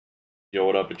Yo,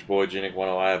 what up? It's your boy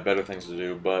Genic10. I have better things to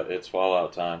do, but it's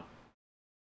Fallout time.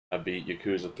 I beat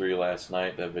Yakuza 3 last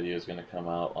night. That video is going to come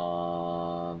out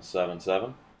on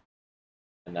 7/7.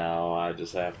 And now I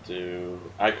just have to...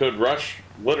 I could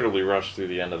literally rush through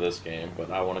the end of this game,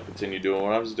 but I want to continue doing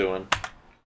what I was doing.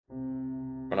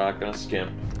 We're not going to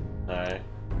skimp. Alright.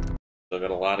 Still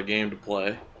got a lot of game to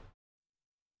play.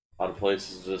 A lot of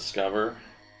places to discover.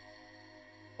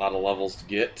 A lot of levels to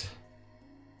get.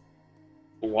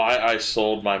 Why I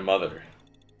sold my mother.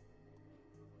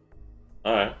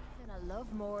 Alright. And I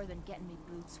love more than getting me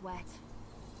boots wet.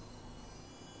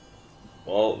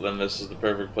 Well, then this is the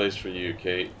perfect place for you,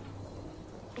 Kate.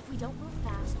 If we don't move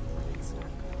fast, we can start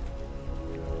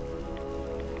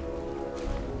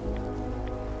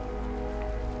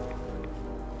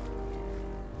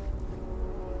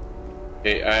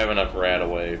Kate, I have enough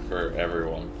Radaway for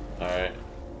everyone. Alright.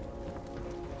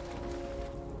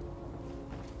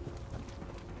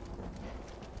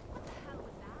 What the hell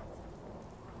was that?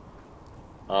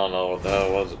 I don't know what the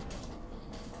hell was it.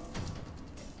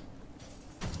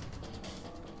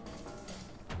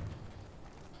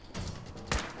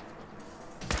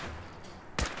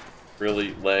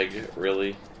 Really, leg,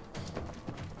 really?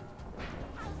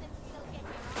 How's it still getting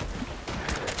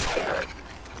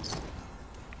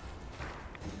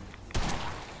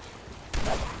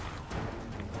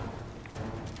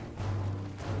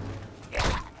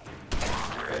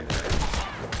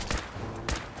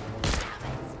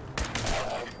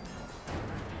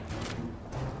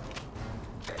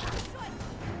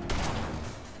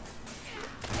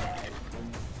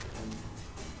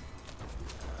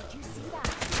Did you see that?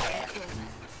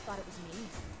 Thought it was me.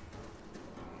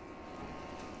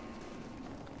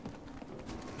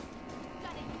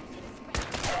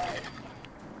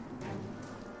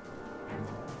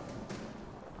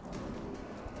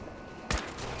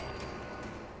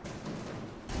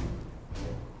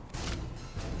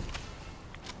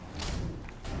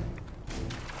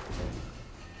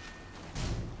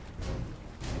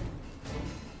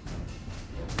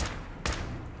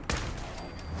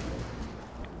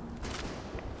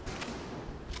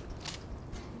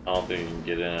 I don't think you can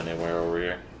get in anywhere over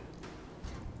here.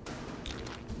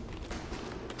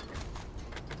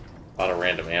 A lot of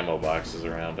random ammo boxes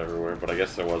around everywhere, but I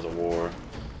guess there was a war.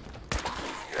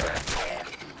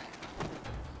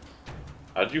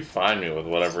 How'd you find me with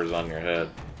whatever's on your head?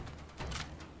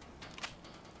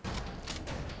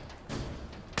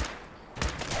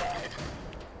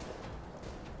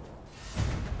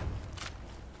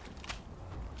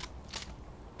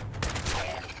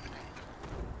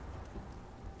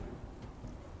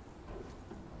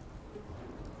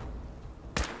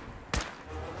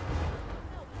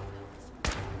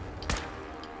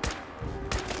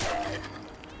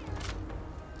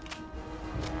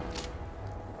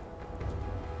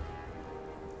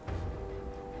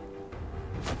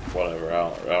 Whatever, I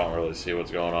don't really see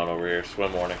what's going on over here.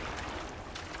 Swim warning.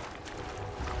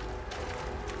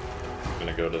 I'm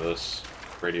gonna go to this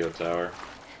radio tower.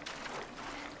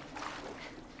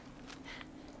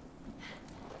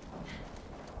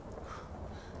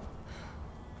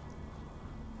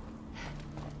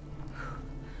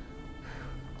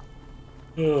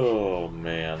 Oh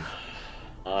man,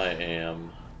 I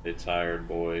am a tired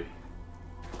boy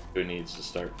who needs to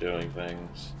start doing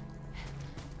things.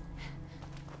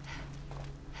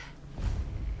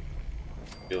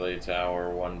 Relay Tower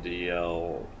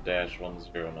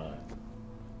 1DL-109.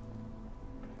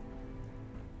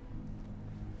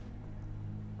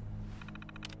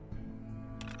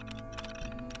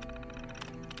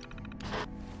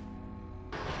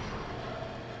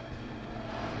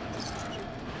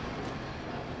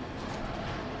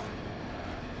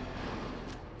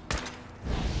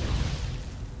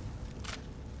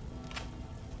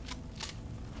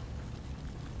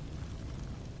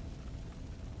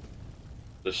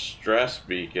 Distress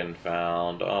beacon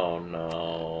found. Oh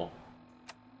no.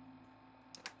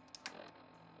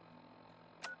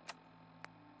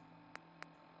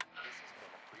 This has been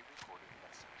a pre-recorded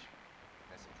message.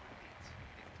 Message repeats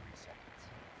in 3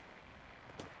 seconds.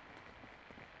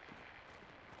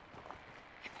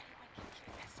 If anyone can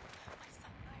hear this, my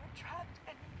son and I are trapped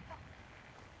and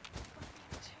we're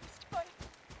being chased by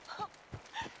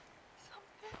something.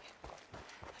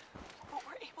 But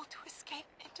we're able to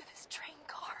escape into this train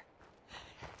car.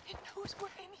 It knows we're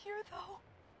in here though.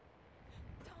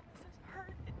 Thomas is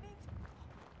hurt. It needs...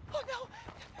 Oh no!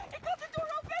 It got the door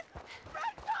open!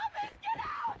 Run, Thomas! Get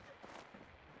out!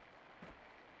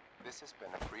 This has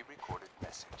been a pre-recorded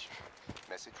message.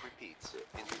 Message repeats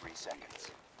in 3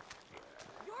 seconds.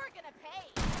 You're gonna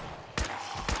pay!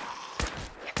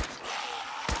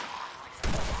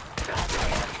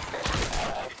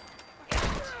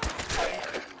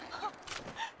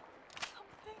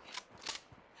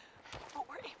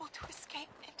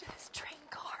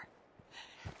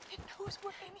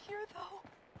 here, though.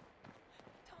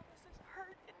 Thomas is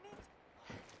hurt and needs...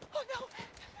 Oh, no!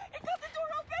 It got the door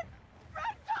open!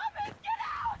 Run, Thomas! Get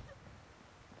out!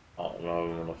 I don't know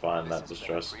if I'm gonna find that This has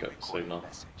been a distress pre-recorded signal.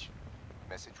 Message.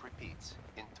 Message repeats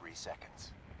in 3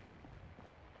 seconds.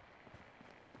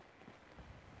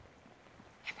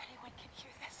 If anyone can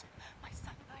hear this, my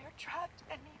son and I are trapped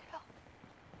and need help.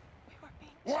 We were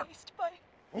being chased by...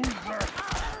 Who's there?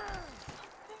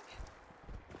 something.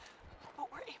 But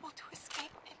we're able to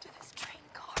escape into this train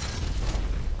car.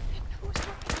 It knows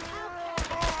we're being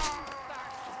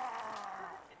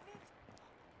It needs...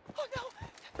 Oh no!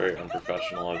 Very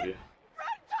unprofessional of you.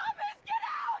 Run, Thomas! Get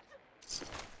out!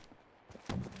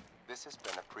 This has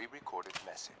been a pre-recorded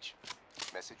message.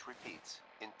 Message repeats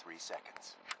in 3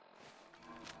 seconds.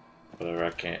 Whatever,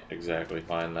 I can't exactly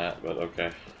find that, but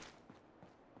okay.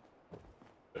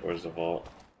 Where's the vault?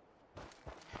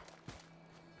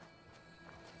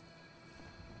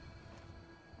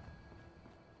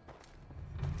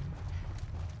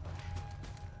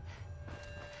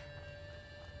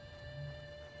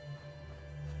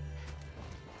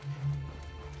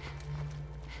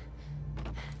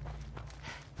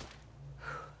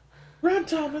 Run,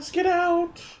 Thomas, get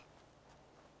out!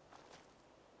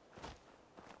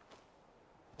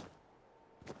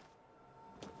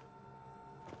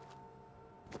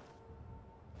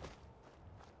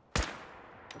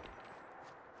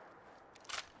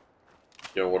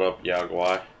 Yo, what up,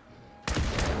 Yaguai?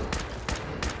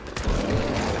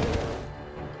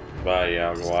 Bye,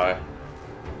 Yaguai.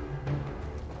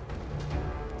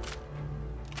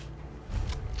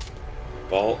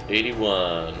 Vault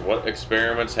 81. What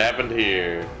experiments happened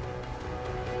here?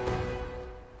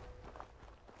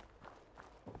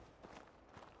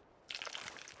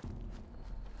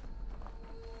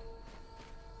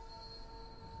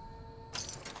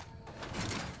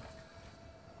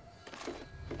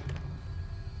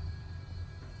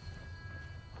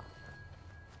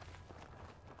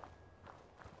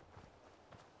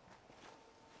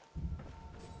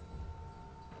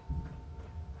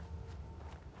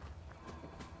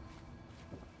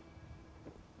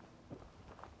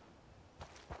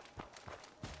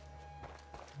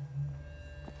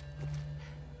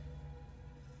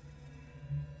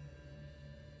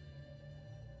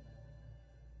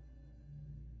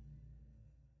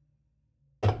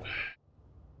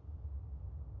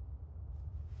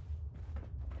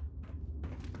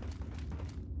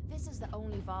 This is the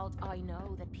only vault I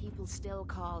know that people still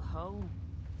call home.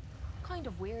 Kind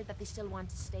of weird that they still want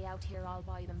to stay out here all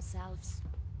by themselves.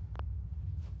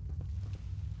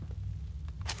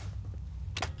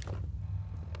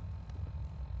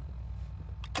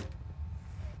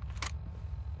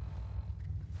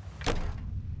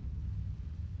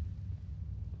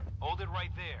 Hold it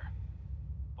right there.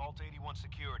 Vault 81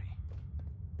 security.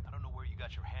 I don't know where you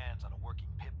got your hands on a working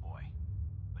Pip-Boy,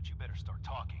 but you better start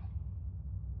talking.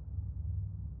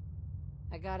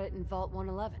 I got it in Vault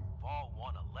 111. Vault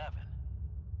 111?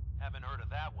 Haven't heard of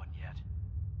that one yet.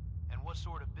 And what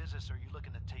sort of business are you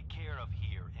looking to take care of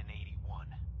here in 81?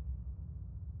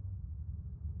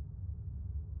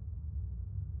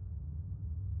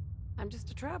 I'm just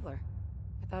a traveler.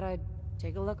 I thought I'd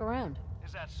take a look around.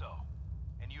 Is that so?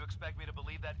 And you expect me to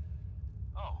believe that...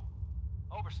 Oh,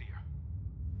 Overseer.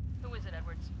 Who is it,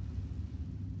 Edwards?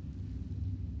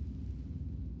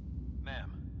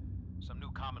 Ma'am, some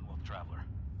new Commonwealth traveler.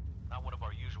 Not one of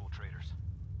our usual traders.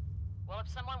 Well, if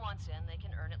someone wants in, they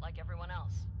can earn it like everyone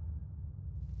else.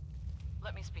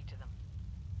 Let me speak to them.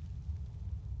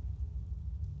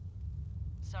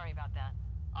 Sorry about that.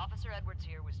 Officer Edwards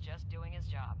here was just doing his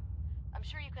job. I'm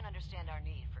sure you can understand our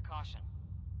need for caution.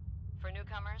 For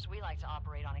newcomers, we like to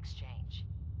operate on exchange.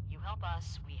 You help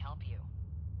us, we help you.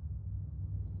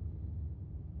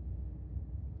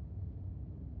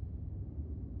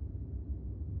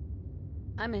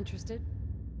 I'm interested.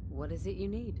 What is it you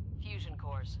need? Fusion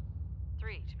cores.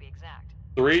 3, to be exact.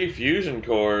 3 fusion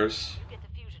cores. You get the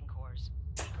fusion cores,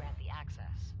 we grant the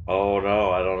access. Oh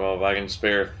no, I don't know if I can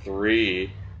spare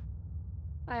 3.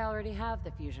 I already have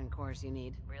the fusion cores you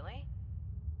need. Really?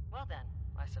 Well then,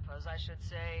 I suppose I should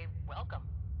say welcome.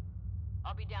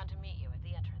 I'll be down to meet you at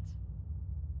the entrance.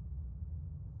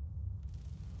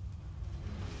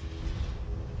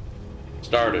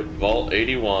 Started. Vault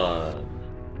 81.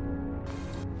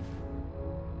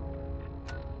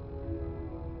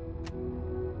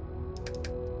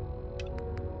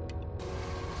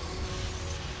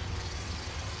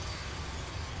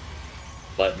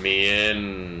 Let me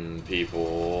in,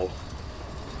 people.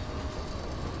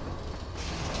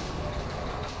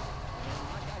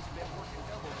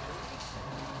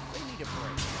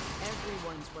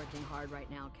 Everyone's working hard right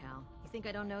now, Cal. You think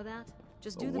I don't know that?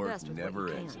 Just The do the work best with never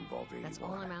what you ends can. in Vault That's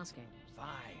all 81. I'm asking. Fine,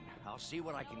 I'll see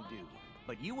what I can do.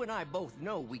 But you and I both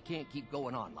know we can't keep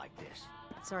going on like this.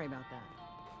 Sorry about that.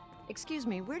 Excuse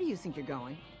me, where do you think you're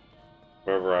going?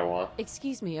 Wherever I want.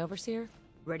 Excuse me, Overseer?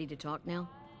 Ready to talk now?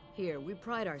 Here, we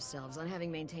pride ourselves on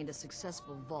having maintained a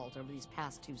successful vault over these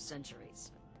past 2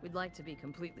 centuries. We'd like to be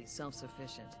completely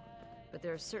self-sufficient, but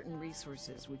there are certain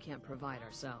resources we can't provide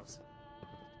ourselves.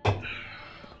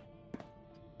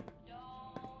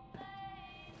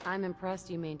 I'm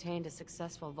impressed you maintained a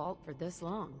successful vault for this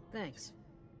long. Thanks.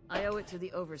 I owe it to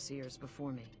the Overseers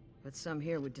before me, but some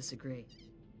here would disagree.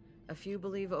 A few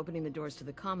believe opening the doors to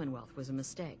the Commonwealth was a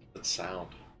mistake. That sound.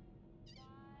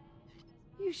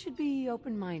 You should be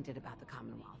open-minded about the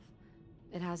Commonwealth.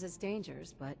 It has its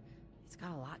dangers, but it's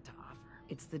got a lot to offer.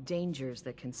 It's the dangers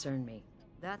that concern me.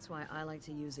 That's why I like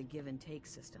to use a give-and-take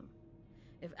system.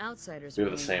 If outsiders We are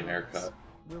have the willing same to help us, haircut.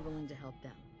 we're willing to help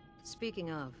them.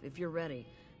 Speaking of, if you're ready,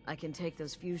 I can take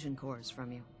those fusion cores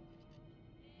from you.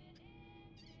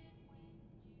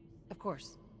 Of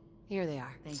course. Here they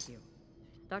are. Thank you.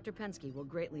 Dr. Pensky will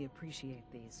greatly appreciate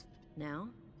these. Now,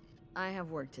 I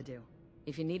have work to do.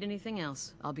 If you need anything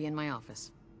else, I'll be in my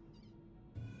office.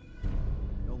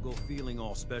 Don't go feeling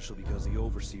all special because the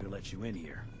Overseer let you in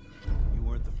here. You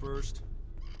weren't the first,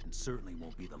 and certainly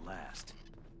won't be the last.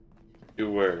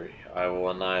 You worry. I will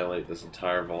annihilate this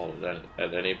entire vault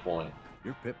at any point.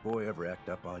 Your Pip-Boy ever act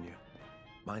up on you?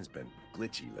 Mine's been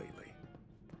glitchy lately.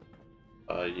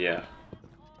 Yeah.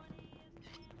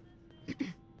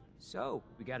 So,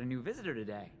 we got a new visitor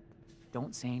today.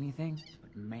 Don't say anything,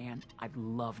 but man, I'd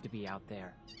love to be out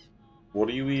there. What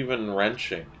are you even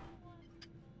wrenching?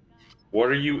 What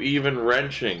are you even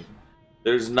wrenching?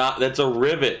 There's not. That's a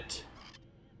rivet.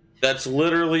 That's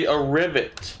literally a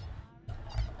rivet.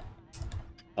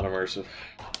 Unimmersive.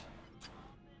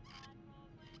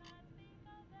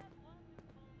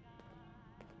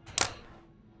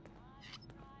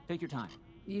 Take your time.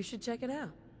 You should check it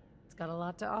out. It's got a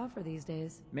lot to offer these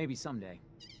days. Maybe someday.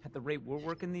 At the rate we're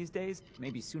working these days,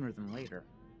 maybe sooner than later.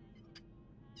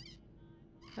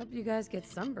 Hope you guys get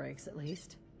some breaks at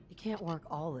least. You can't work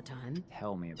all the time.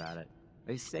 Tell me about it.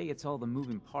 They say it's all the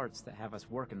moving parts that have us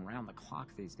working round the clock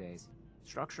these days.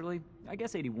 Structurally, I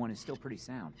guess 81 is still pretty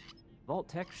sound. Vault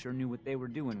Tech sure knew what they were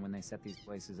doing when they set these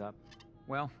places up.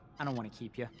 Well, I don't want to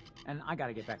keep you, and I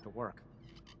gotta get back to work.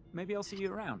 Maybe I'll see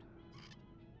you around.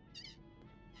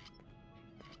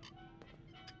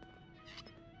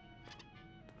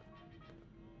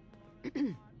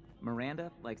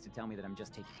 Miranda likes to tell me that I'm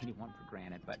just taking 81 for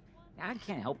granted, but I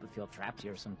can't help but feel trapped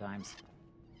here sometimes.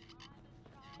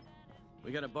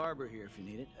 We got a barber here if you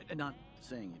need it. Not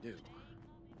saying you do.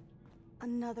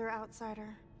 Another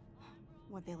outsider?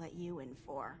 What'd they let you in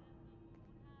for?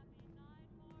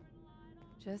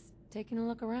 Just taking a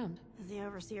look around. Is the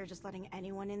Overseer just letting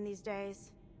anyone in these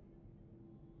days?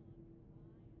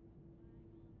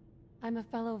 I'm a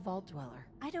fellow Vault Dweller.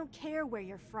 I don't care where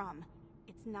you're from.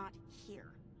 It's not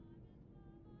here.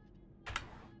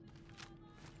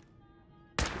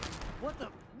 What the?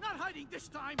 Not hiding this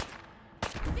time!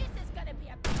 This is gonna be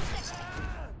a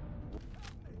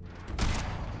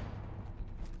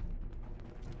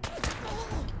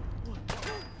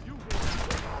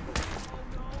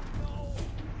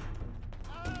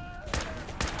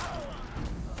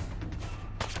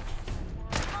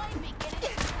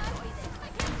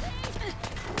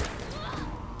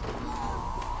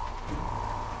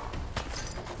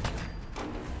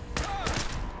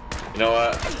You know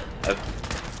what?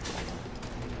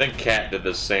 I think Kat did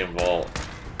the same vault.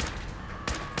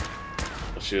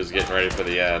 She was getting ready for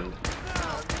the end.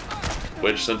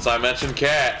 Which, since I mentioned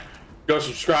Kat, go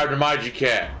subscribe to my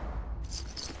GCat.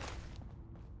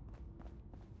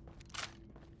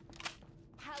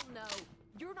 Hell no.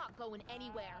 You're not going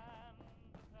anywhere.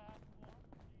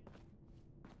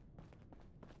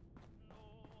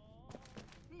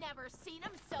 Never seen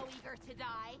him so eager to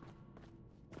die.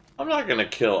 I'm not gonna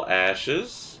kill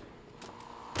Ashes.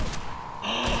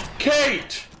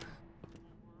 Kate!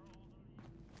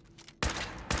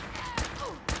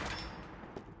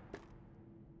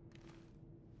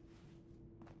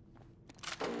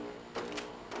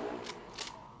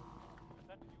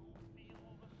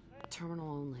 Terminal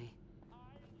only.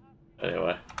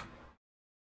 Anyway.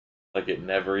 Like it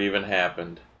never even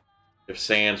happened. If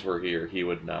Sans were here, he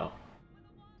would know.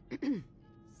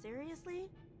 Seriously?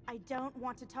 I don't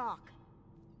want to talk.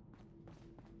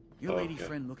 Your lady Okay.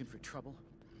 friend looking for trouble?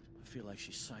 I feel like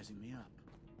she's sizing me up.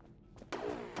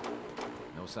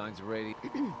 No signs of Rady.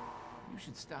 You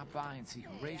should stop by and see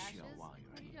Horatio while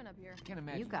you're here. here. Can't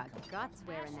imagine You got coming. guts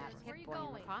wearing that Where Pip you Boy in the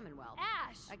going? Commonwealth.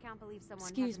 Ash! I can't believe someone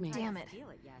Excuse hasn't me. tried Damn to it. steal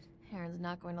it yet. Aaron's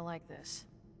not going to like this.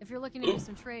 If you're looking to do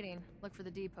some trading, look for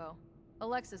the depot.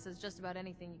 Alexis has just about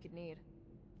anything you could need.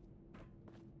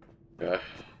 Okay.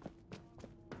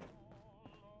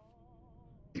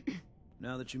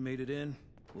 Now that you made it in,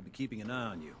 we'll be keeping an eye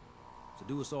on you. So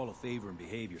do us all a favor and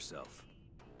behave yourself.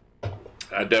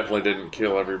 I definitely didn't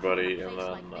kill everybody, and Place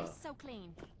then. like this, so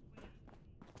clean.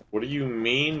 What do you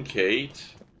mean, Kate?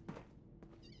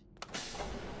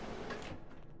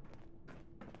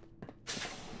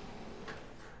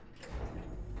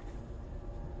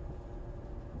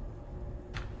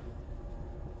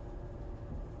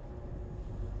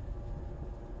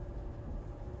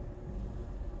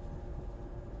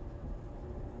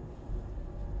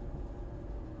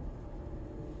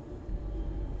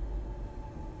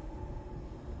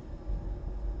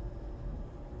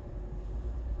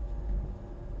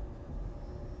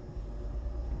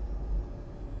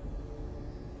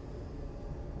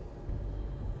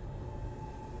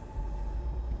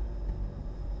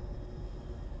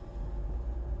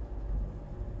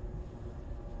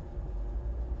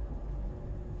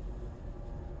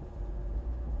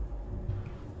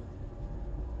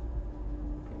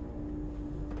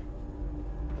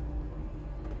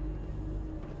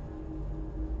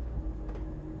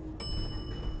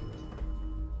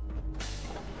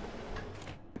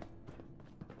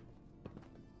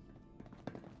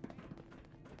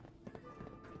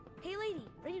 Hey lady,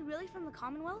 are you really from the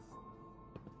Commonwealth?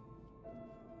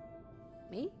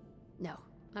 Me? No,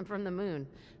 I'm from the moon.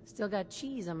 Still got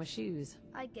cheese on my shoes.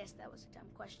 I guess that was a dumb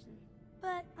question.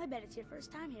 But I bet it's your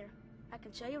first time here. I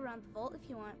can show you around the vault if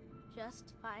you want.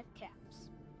 Just 5 caps.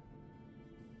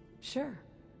 Sure,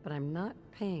 but I'm not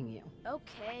paying you.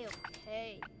 Okay,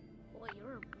 okay. Boy,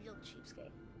 you're a real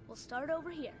cheapskate. We'll start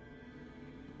over here.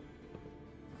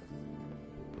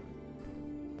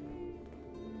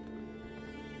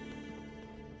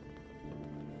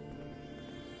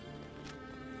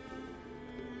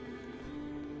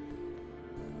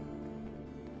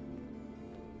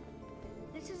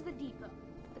 This is the depot.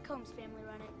 The Combs family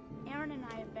run it. Aaron and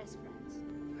I are best friends.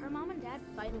 Her mom and dad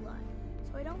fight a lot,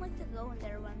 so I don't like to go in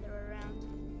there when they're around.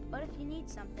 But if you need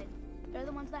something, they're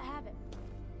the ones that have it.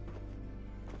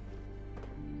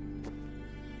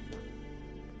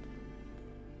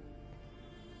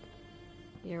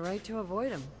 You're right to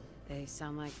avoid them. They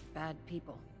sound like bad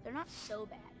people. They're not so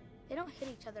bad. They don't hit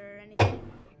each other or anything.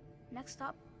 Next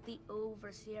stop, the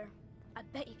Overseer. I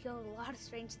bet you killed a lot of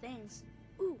strange things.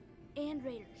 Ooh, and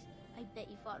raiders. I bet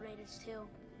you fought raiders too.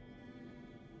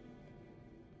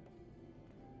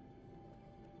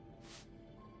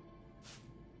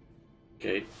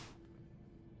 Kate.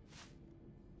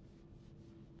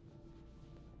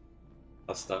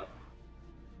 I'll stop.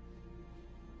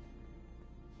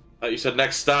 Oh, you said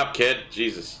next stop, kid.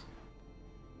 Jesus.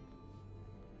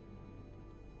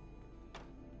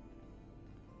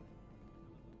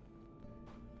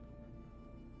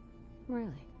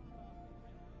 Really?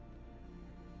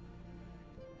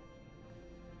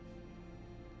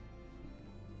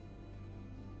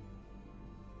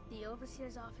 The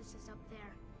Overseer's office is up there.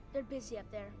 They're busy up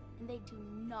there, and they do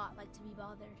not like to be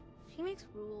bothered. She makes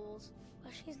rules,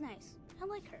 but she's nice. I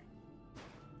like her.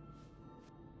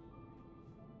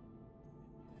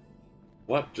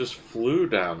 What just flew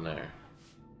down there?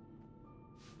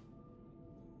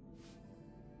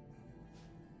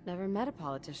 Never met a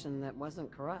politician that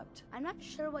wasn't corrupt. I'm not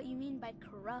sure what you mean by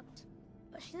corrupt,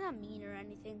 but she's not mean or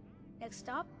anything. Next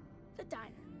stop, the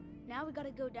diner. Now we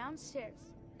gotta go downstairs.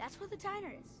 That's where the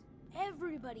diner is.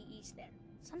 Everybody eats there.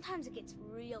 Sometimes it gets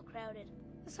real crowded.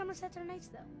 The Somersets are nice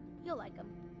though. You'll like them.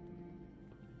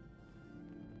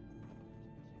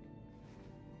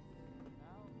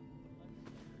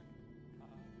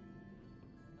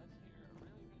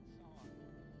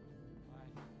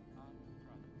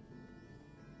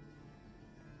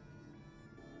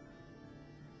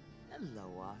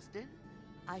 Hello, Austin.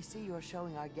 I see you're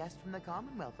showing our guest from the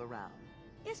Commonwealth around.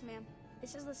 Yes, ma'am.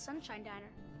 This is the Sunshine Diner.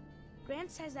 Grant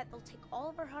says that they'll take all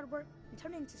of our hard work and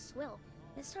turn it into swill.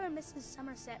 Mr. and Mrs.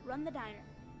 Somerset run the diner.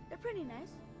 They're pretty nice.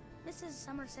 Mrs.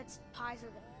 Somerset's pies are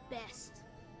the best.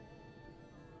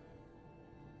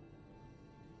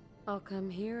 I'll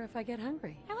come here if I get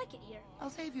hungry. I like it here. I'll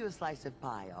save you a slice of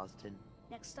pie, Austin.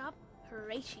 Next stop,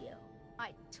 Horatio.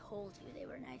 I told you they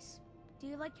were nice. Do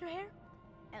you like your hair?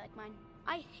 I like mine.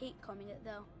 I hate combing it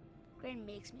though. Gran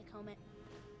makes me comb it.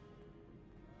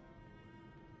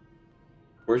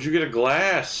 Where'd you get a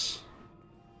glass?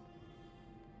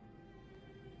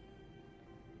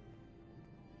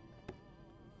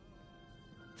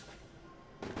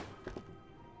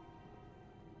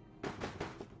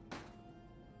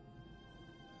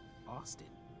 Austin.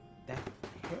 That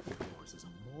hair of yours is a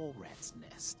mole rat's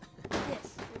nest. This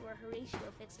is where Horatio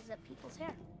fixes up people's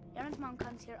hair. Aaron's mom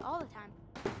comes here all the time.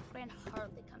 Fran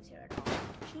hardly comes here at all.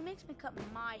 She makes me cut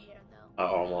my hair, though. I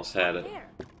almost had it. Hair.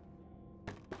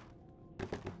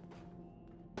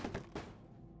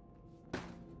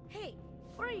 Hey,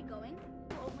 where are you going?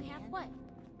 We're only halfway.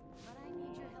 But I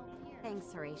need your help here.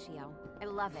 Thanks, Horatio. I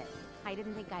love it. I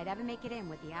didn't think I'd ever make it in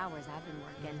with the hours I've been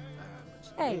working.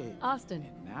 Hey, Austin.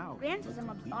 Now, Grant says I'm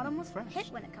a bottomless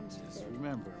pit when it comes to just food.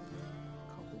 remember,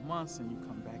 a couple months and you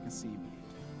come back and see me again.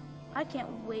 I can't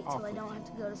wait till I don't have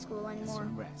to go to school anymore.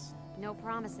 Some rest. No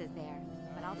promises there,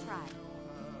 but I'll try.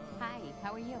 Hi,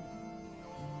 how are you?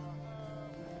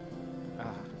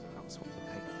 I was hoping to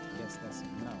pick up. Yes, that's a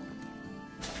no.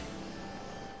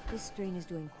 This strain is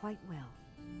doing quite well.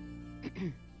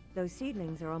 Those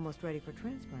seedlings are almost ready for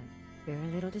transplant. Very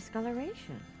little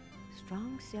discoloration.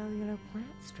 Strong cellular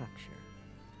plant structure.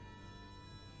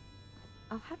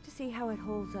 I'll have to see how it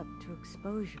holds up to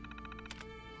exposure.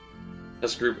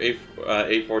 That's group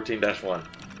A14-1.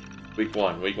 Week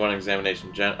 1. Week 1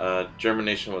 examination.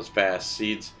 Germination was fast.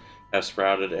 Seeds have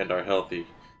sprouted and are healthy.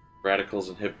 Radicals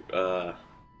and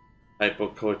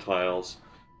hypocotyls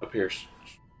appear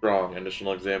strong.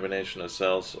 Initial examination of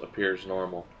cells appears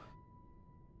normal.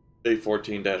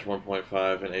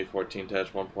 A14-1.5 and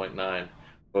A14-1.9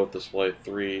 both display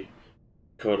 3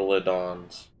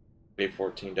 cotyledons.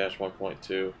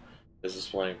 A14-1.2 is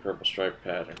displaying purple stripe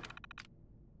pattern.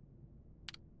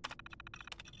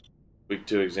 Week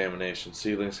 2 examination.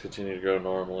 Seedlings continue to grow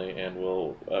normally and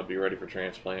will be ready for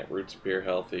transplant. Roots appear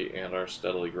healthy and are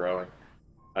steadily growing.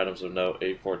 Items of note: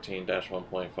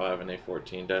 A14-1.5 and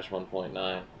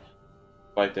A14-1.9.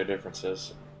 Despite their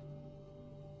differences,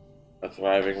 are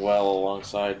thriving well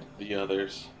alongside the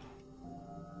others.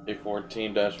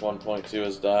 A14-1.2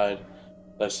 has died.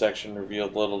 Dissection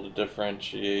revealed little to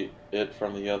differentiate it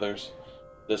from the others.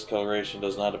 Discoloration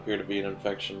does not appear to be an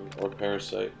infection or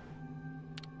parasite.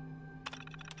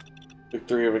 Week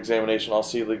 3 of examination. All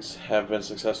seedlings have been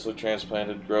successfully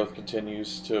transplanted. Growth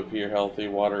continues to appear healthy.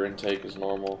 Water intake is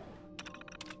normal.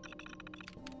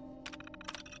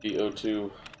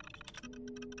 EO2.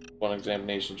 1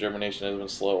 examination. Germination has been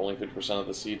slow. Only 50% of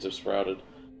the seeds have sprouted.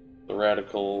 The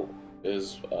radical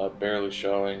is barely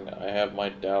showing. I have my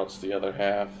doubts on the other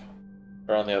half.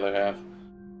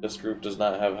 This group does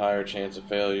not have a higher chance of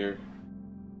failure.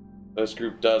 This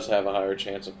group does have a higher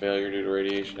chance of failure due to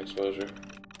radiation exposure.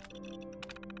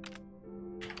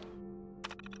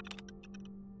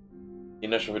 The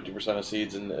initial 50% of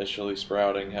seeds initially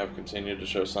sprouting have continued to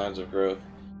show signs of growth.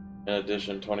 In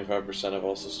addition, 25% have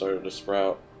also started to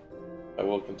sprout. I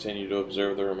will continue to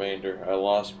observe the remainder. I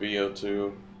lost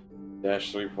BO2-3.02,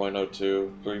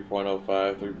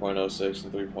 3.05, 3.06,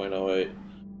 and 3.08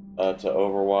 to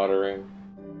overwatering.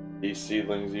 These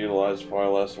seedlings utilize far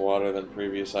less water than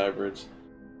previous hybrids.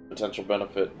 Potential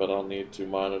benefit, but I'll need to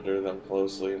monitor them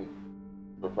closely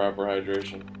for proper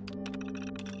hydration.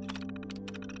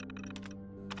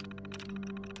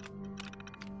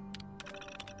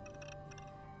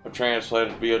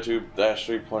 Translated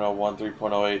BO2-3.01,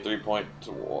 3.08, 3.10,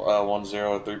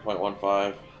 and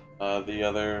 3.15. The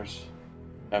others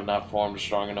have not formed a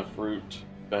strong enough root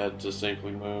bed to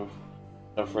safely move.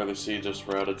 No further seeds have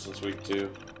sprouted since week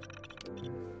 2.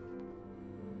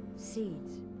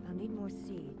 Seeds. I'll need more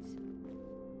seeds.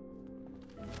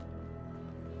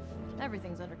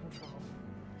 Everything's under control.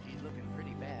 She's looking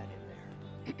pretty bad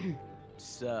in there.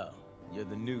 So, you're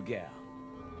the new gal.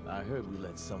 I heard we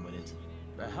let someone into.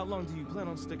 How long do you plan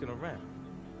on sticking around?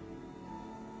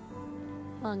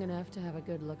 Long enough to have a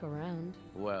good look around.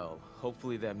 Well,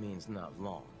 hopefully that means not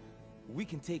long. We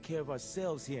can take care of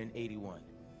ourselves here in 81.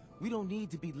 We don't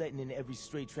need to be letting in every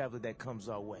stray traveler that comes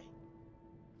our way.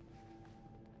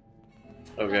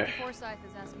 Okay. Dr. Forsyth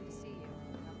has asked me to see you.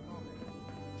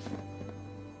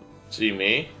 See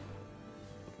me?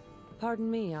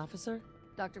 Pardon me, officer.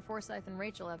 Dr. Forsyth and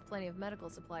Rachel have plenty of medical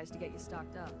supplies to get you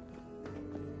stocked up.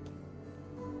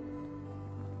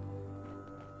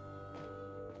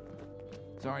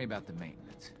 Sorry about the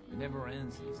maintenance. It never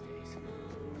ends these days.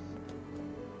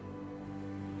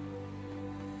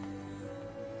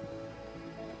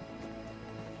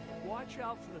 Watch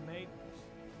out for the maintenance.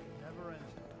 It never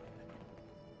ends.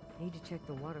 Need to check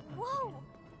the water pump Whoa! again.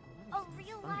 A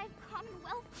real live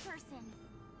Commonwealth person.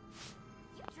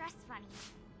 You dress funny.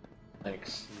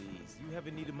 Thanks. Please, you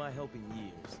haven't needed my help in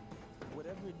years.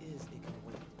 Whatever it is, it can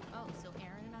wait. Oh, so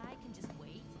Aaron and I can just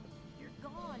wait? You're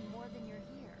gone more than you're here.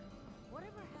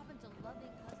 Whatever happened to loving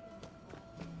husband?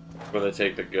 Where they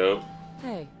take the goat?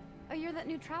 Hey. Oh, you're that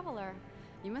new traveler.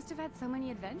 You must have had so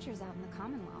many adventures out in the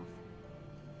Commonwealth.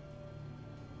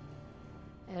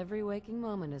 Every waking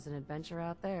moment is an adventure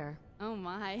out there. Oh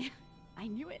my. I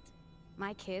knew it.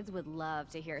 My kids would love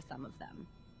to hear some of them.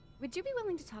 Would you be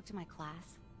willing to talk to my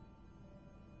class?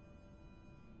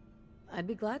 I'd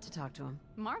be glad to talk to him.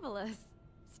 Marvelous.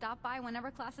 Stop by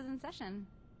whenever class is in session.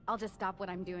 I'll just stop what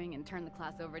I'm doing and turn the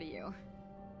class over to you.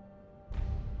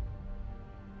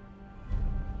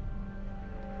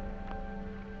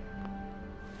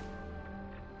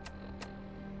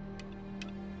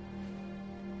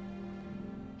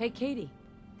 Hey, Katie.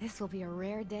 This will be a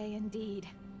rare day indeed.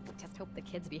 Just hope the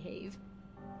kids behave.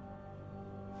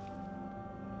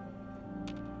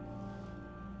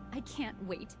 I can't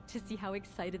wait to see how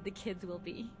excited the kids will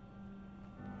be.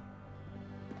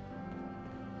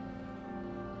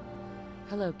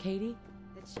 Hello, Katie.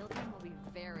 The children will be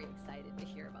very excited to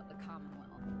hear about the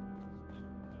Commonwealth.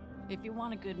 If you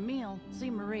want a good meal, see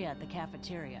Maria at the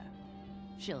cafeteria.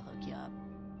 She'll hook you up.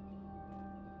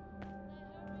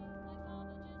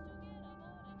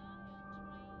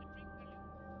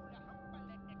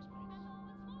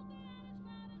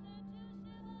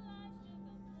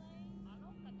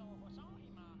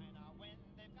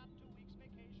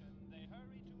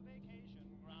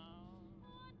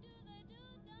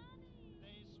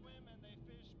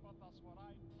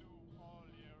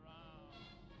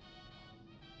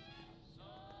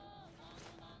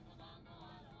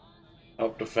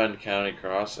 Help defend County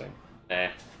Crossing. Nah.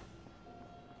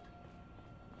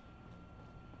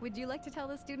 Would you like to tell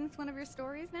the students one of your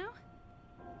stories now?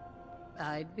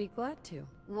 I'd be glad to.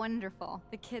 Wonderful.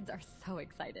 The kids are so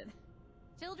excited.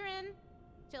 Children!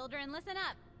 Children, listen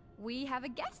up! We have a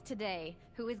guest today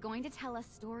who is going to tell us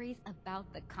stories about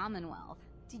the Commonwealth.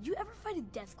 Did you ever fight a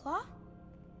Deathclaw?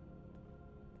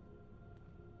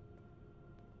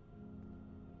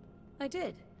 I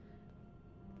did.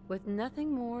 With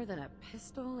nothing more than a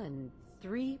pistol and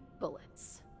 3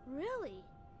 bullets. Really?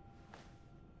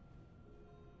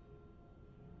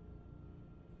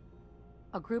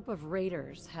 A group of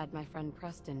raiders had my friend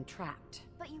Preston trapped.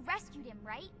 But you rescued him,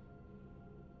 right?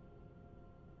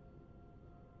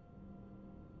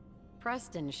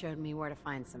 Preston showed me where to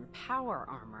find some power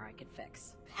armor I could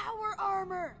fix. Power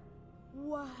armor!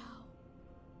 Wow.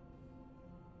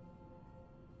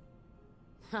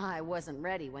 I wasn't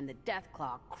ready when the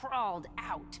Deathclaw crawled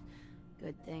out.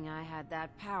 Good thing I had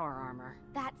that power armor.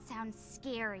 That sounds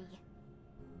scary.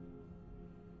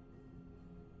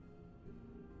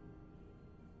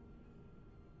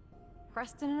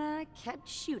 Preston and I kept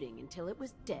shooting until it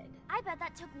was dead. I bet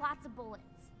that took lots of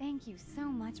bullets. Thank you so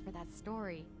much for that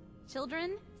story.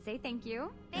 Children, say thank you.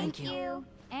 Thank you.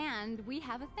 And we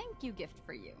have a thank you gift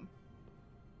for you.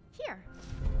 Here.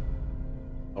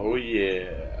 Oh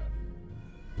yeah.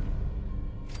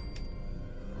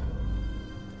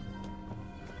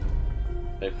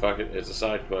 Hey, fuck it, it's a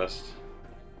side quest.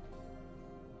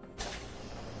 Let's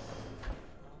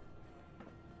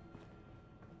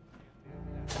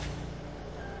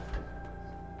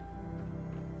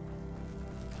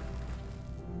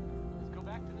go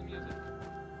back to the music.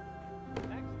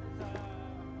 Next is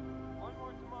One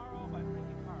More Tomorrow by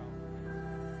Frankie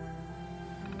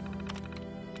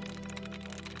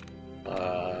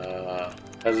Carl.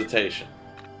 Hesitation.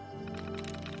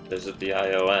 Is it the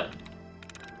ION?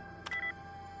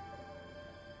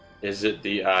 Is it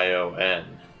the ION?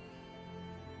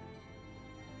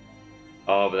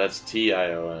 Oh, but that's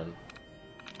TION.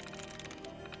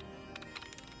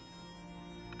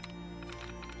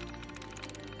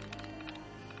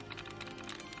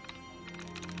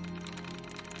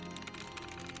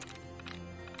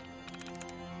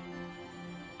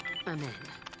 I'm in.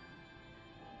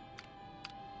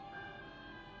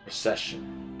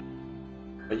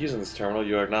 Recession. By using this terminal,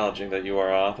 you are acknowledging that you are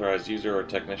an authorized user or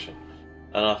technician.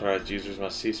 Unauthorized users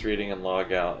must cease reading and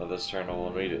log out of this terminal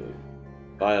immediately.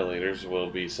 Violators will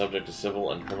be subject to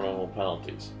civil and criminal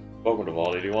penalties. Welcome to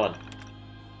Vault 81.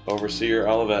 Overseer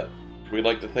Olivet, we'd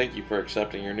like to thank you for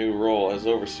accepting your new role as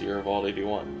Overseer of Vault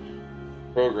 81.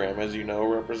 The program, as you know,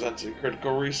 represents a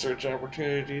critical research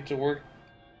opportunity to work.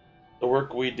 The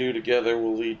work we do together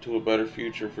will lead to a better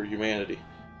future for humanity,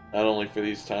 not only for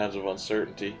these times of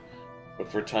uncertainty,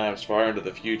 but for times far into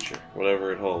the future,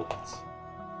 whatever it holds.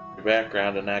 Your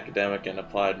background in academic and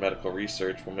applied medical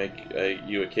research will make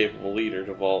you a capable leader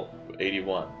to Vault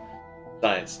 81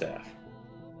 science staff,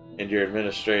 and your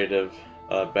administrative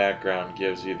background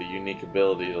gives you the unique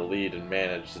ability to lead and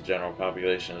manage the general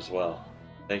population as well.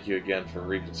 Thank you again for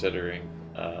reconsidering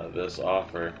this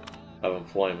offer of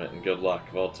employment, and good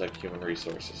luck, Vault-Tec Human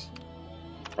Resources.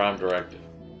 Prime Directive.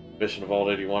 Mission of Vault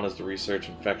 81 is to research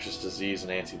infectious disease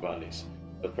and antibodies,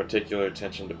 with particular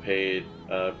attention to paid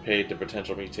to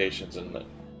potential mutations in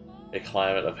a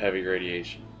climate of heavy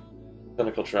radiation.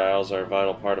 Clinical trials are a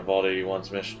vital part of Vault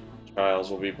 81's mission. Trials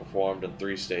will be performed in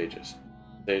 3 stages.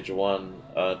 Stage 1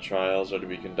 trials are to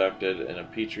be conducted in a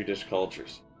petri dish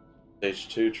cultures. Stage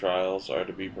 2 trials are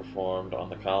to be performed on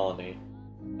the colony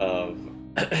of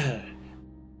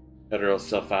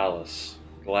Heterocephalus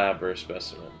glaber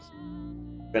specimens,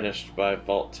 furnished by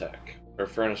Vault-Tec.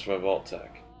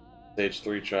 Stage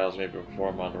 3 trials may be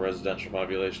performed on the residential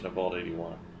population of Vault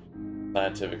 81.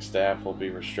 Scientific staff will be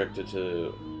restricted to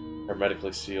a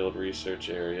hermetically sealed research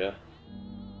area.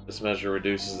 This measure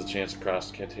reduces the chance of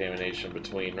cross-contamination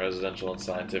between residential and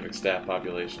scientific staff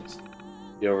populations.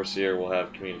 The Overseer will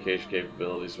have communication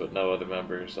capabilities, but no other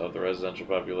members of the residential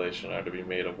population are to be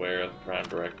made aware of the Prime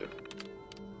Directive.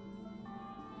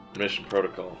 Mission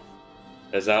Protocol.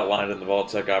 As outlined in the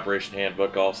Vault-Tec Operation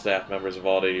Handbook, all staff members of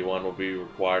Vault 81 will be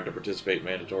required to participate in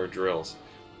mandatory drills,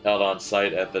 held on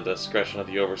site at the discretion of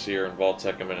the Overseer and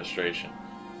Vault-Tec administration.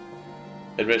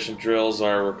 Admission drills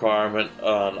are a requirement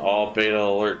on all Beta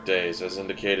Alert days, as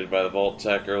indicated by the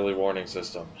Vault-Tec early warning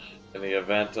system. In the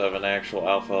event of an actual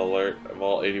Alpha Alert,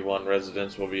 Vault 81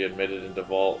 residents will be admitted into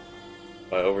Vault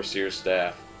by Overseer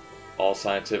staff. All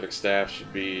scientific staff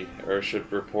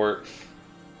should report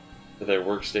to their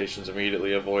workstations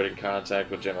immediately, avoiding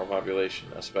contact with general population,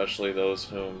 especially those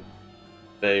whom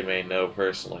they may know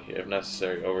personally. If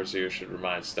necessary, Overseers should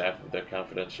remind staff of their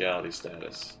confidentiality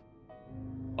status.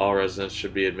 All residents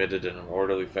should be admitted in an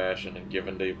orderly fashion and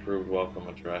given the approved welcome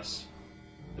address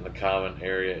in the common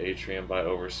area atrium by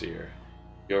Overseer.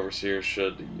 The Overseer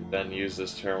should then use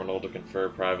this terminal to confer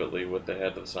privately with the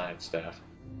head of the science staff,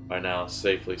 by now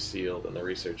safely sealed in the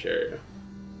research area.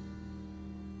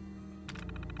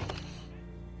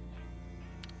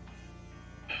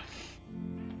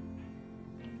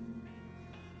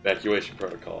 Evacuation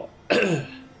Protocol.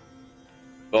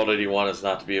 Vault 81 is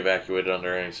not to be evacuated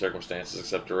under any circumstances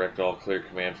except direct all-clear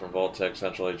command from Vault-Tec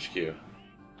Central HQ.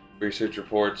 Research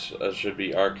reports should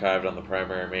be archived on the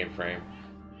primary mainframe.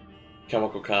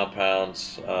 Chemical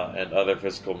compounds and other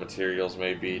physical materials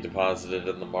may be deposited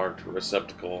in the marked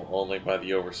receptacle only by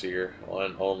the Overseer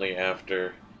and only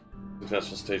after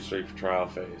successful Stage 3 trial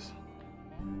phase.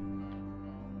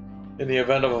 In the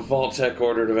event of a Vault-Tec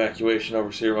ordered evacuation,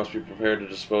 Overseer must be prepared to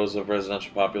dispose of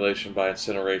residential population by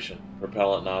incineration.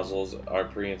 Propellant nozzles are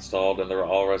pre-installed in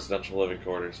all residential living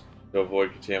quarters to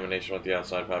avoid contamination with the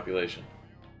outside population.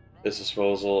 This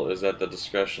disposal is at the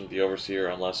discretion of the Overseer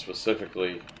unless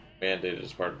specifically mandated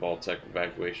as part of Vault-Tec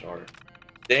evacuation order.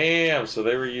 Damn! So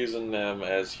they were using them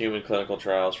as human clinical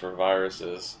trials for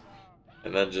viruses,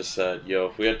 and then just said, yo,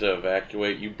 if we have to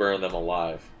evacuate, you burn them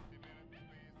alive.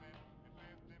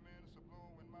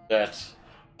 That's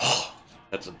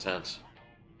intense.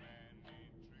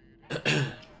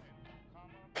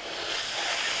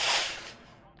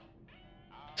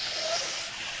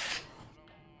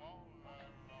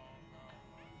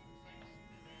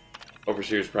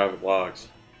 Overseer's private logs.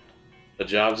 The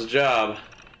job's a job.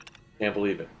 Can't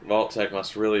believe it. Vault-Tec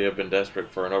must really have been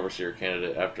desperate for an Overseer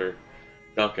candidate after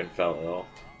Duncan fell ill.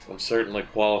 I'm certainly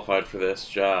qualified for this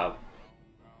job.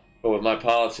 But with my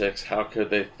politics, how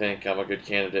could they think I'm a good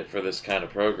candidate for this kind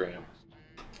of program?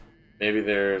 Maybe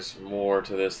there's more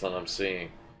to this than I'm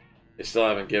seeing. They still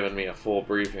haven't given me a full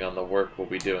briefing on the work we'll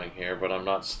be doing here, but I'm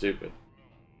not stupid.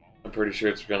 I'm pretty sure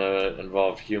it's going to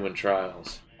involve human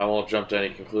trials. I won't jump to any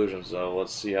conclusions though.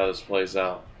 Let's see how this plays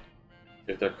out.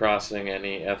 If they're crossing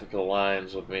any ethical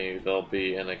lines with me, they'll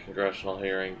be in a congressional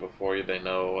hearing before they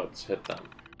know what's hit them.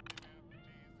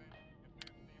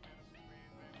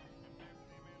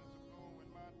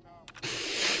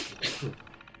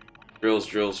 Drills,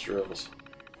 drills, drills.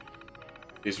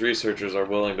 These researchers are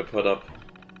willing to put up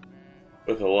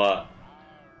with a lot.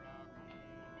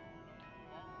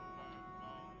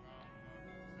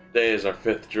 Today is our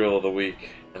 5th drill of the week,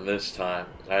 and this time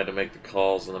I had to make the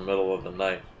calls in the middle of the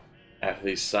night after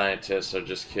these scientists are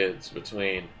just kids,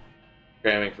 between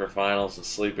cramming for finals and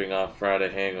sleeping off Friday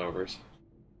hangovers.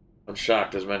 I'm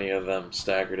shocked as many of them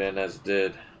staggered in as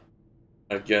did.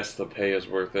 I guess the pay is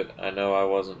worth it. I know I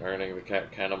wasn't earning the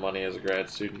kind of money as a grad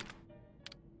student.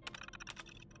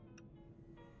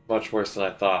 Much worse than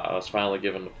I thought. I was finally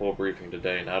given the full briefing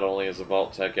today. Not only is the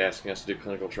Vault-Tec asking us to do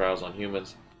clinical trials on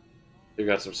humans, they've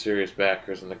got some serious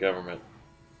backers in the government.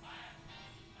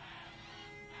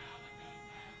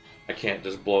 I can't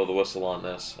just blow the whistle on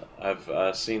this.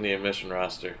 I've seen the admission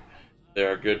roster.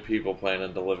 There are good people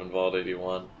planning to live in Vault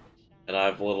 81, and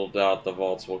I've little doubt the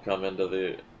vaults will come into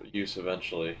the use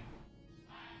eventually.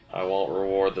 I won't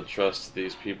reward the trust of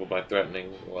these people by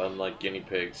threatening them like guinea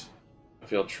pigs. I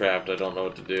feel trapped. I don't know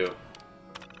what to do.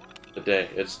 The day.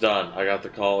 It's done. I got the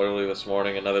call early this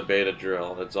morning, another beta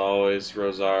drill. It's always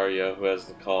Rosario who has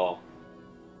the call.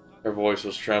 Her voice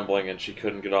was trembling and she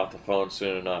couldn't get off the phone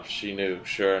soon enough. She knew,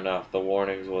 sure enough, the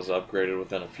warnings was upgraded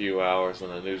within a few hours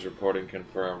and the news reporting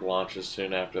confirmed launches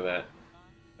soon after that.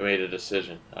 I made a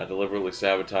decision. I deliberately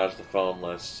sabotaged the phone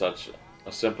list, such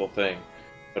a simple thing,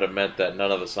 but it meant that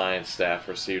none of the science staff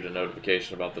received a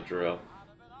notification about the drill.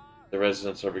 The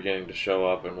residents are beginning to show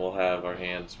up and we'll have our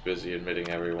hands busy admitting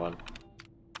everyone.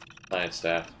 Science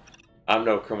staff. I'm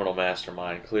no criminal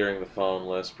mastermind. Clearing the phone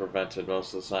list prevented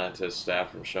most of the scientist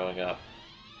staff from showing up.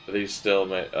 But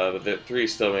the three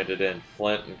still made it in.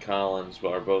 Flint and Collins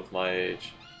are both my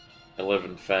age and live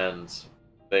in Fens.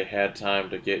 They had time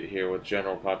to get here with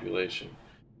general population.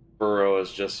 Burrow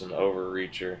is just an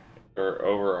overachiever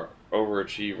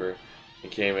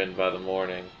and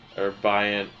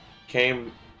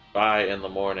came by in the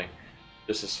morning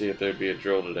just to see if there'd be a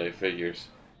drill today. Figures.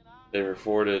 They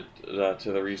reported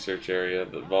to the research area.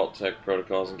 The Vault-Tec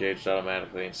protocols engaged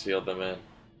automatically and sealed them in.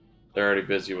 They're already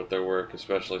busy with their work,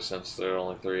 especially since there are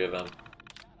only 3 of them.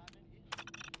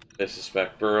 They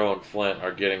suspect Burrow and Flint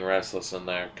are getting restless in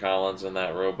there. Collins and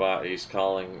that robot, he's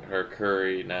calling her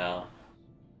Curry now.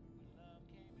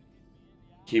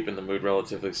 Keeping the mood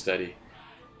relatively steady.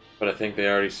 But I think they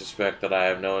already suspect that I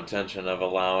have no intention of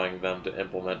allowing them to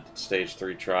implement Stage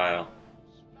 3 trial.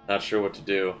 Not sure what to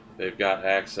do. They've got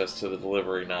access to the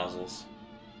delivery nozzles.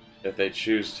 If they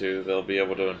choose to, they'll be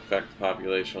able to infect the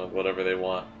population with whatever they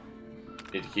want.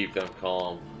 Need to keep them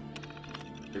calm.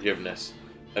 Forgiveness.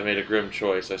 I made a grim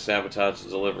choice. I sabotaged the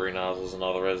delivery nozzles in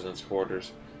all the residents'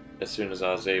 quarters as soon as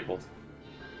I was able.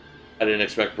 I didn't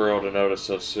expect Burrow to notice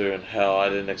so soon. Hell, I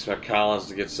didn't expect Collins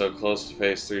to get so close to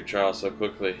Phase 3 trial so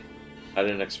quickly. I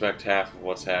didn't expect half of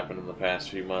what's happened in the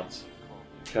past few months.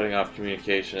 Cutting off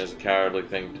communication is a cowardly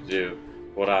thing to do.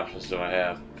 What options do I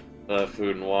have? They'll have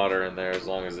food and water in there as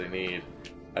long as they need.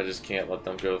 I just can't let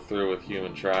them go through with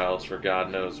human trials for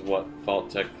God knows what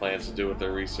Vault-Tec plans to do with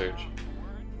their research.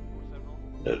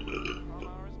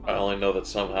 I only know that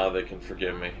somehow they can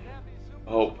forgive me.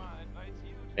 Hope.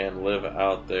 And live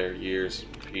out their years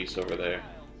in peace over there.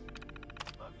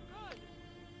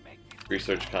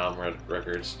 Research comm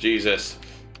records. Jesus!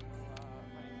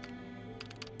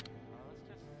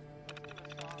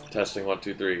 Testing 1,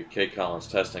 2, 3. Kate Collins.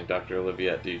 Testing. Dr.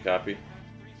 Oliviette. Do you copy?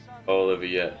 Oh,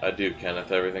 Oliviette. I do,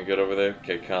 Kenneth. Everything good over there?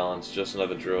 Kate Collins. Just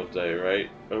another drill day, right,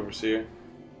 Overseer?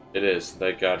 It is.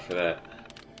 Thank God for that.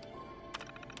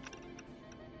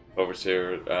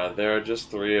 Overseer, there are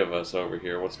just 3 of us over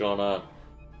here. What's going on?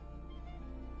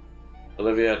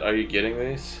 Oliviette, are you getting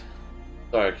these?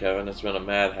 Sorry, Kevin. It's been a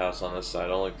madhouse on this side.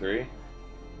 Only 3?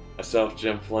 Myself,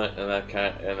 Jim Flint, and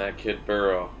that kid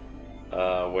Burrow.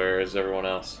 Where is everyone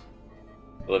else?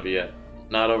 Olivia.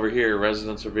 Not over here.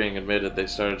 Residents are being admitted. They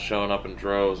started showing up in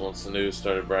droves once the news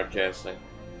started broadcasting.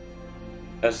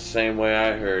 That's the same way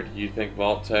I heard. You'd think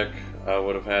Vault-Tec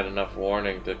would have had enough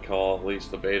warning to call at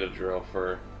least the beta drill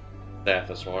for staff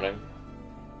this morning.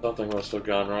 Something must have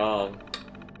gone wrong.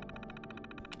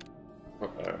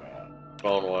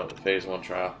 Phase 1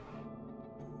 trial.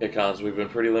 Hey Cons, we've been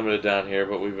pretty limited down here,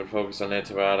 but we've been focused on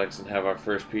antibiotics and have our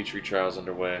first Petri trials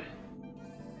underway.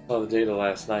 Saw the data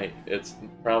last night. It's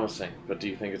promising, but do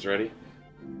you think it's ready?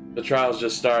 The trials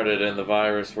just started, and the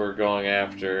virus we're going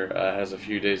after has a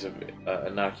few days of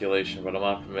inoculation, but I'm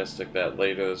optimistic that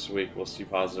later this week we'll see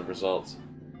positive results.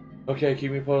 Okay,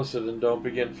 keep me posted, and don't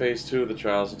begin Phase 2 of the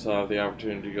trials until I have the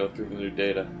opportunity to go through the new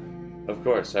data. Of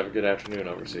course, have a good afternoon,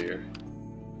 Overseer.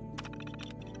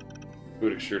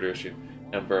 Food extruder issue.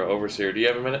 Emperor, Overseer, do you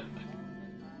have a minute?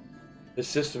 This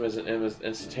system isn't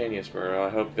instantaneous, Burrow. I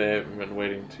hope they haven't been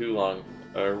waiting too long,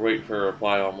 or wait for a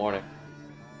reply all morning.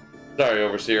 Sorry,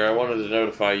 Overseer, I wanted to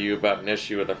notify you about an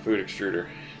issue with our food extruder.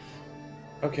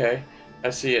 Okay, I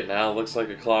see it now. Looks like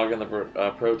a clog in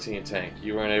the protein tank.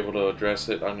 You weren't able to address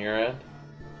it on your end?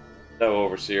 No,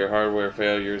 Overseer. Hardware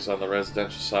failures on the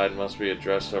residential side must be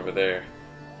addressed over there.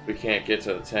 We can't get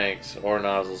to the tanks or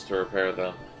nozzles to repair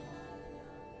them.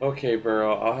 Okay,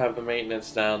 Burrow, I'll have the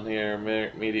maintenance down here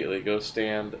immediately. Go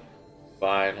stand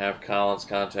by and have Collins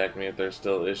contact me if there's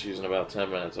still issues in about 10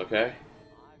 minutes, okay?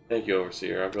 Thank you,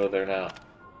 Overseer. I'll go there now.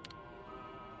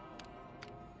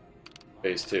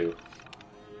 Phase 2.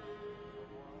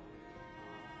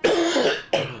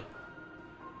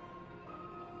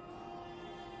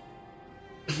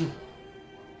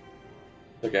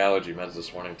 Took allergy meds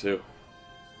this morning, too.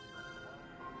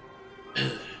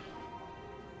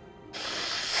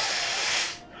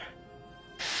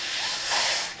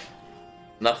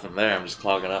 Nothing there, I'm just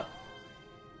clogging up.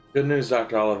 Good news,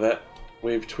 Dr. Olivet.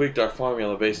 We've tweaked our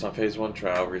formula based on Phase 1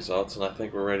 trial results, and I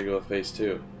think we're ready to go with Phase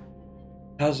 2.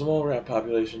 How's the mole rat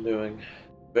population doing?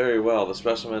 Very well. The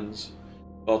specimens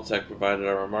Vault-Tec provided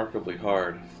are remarkably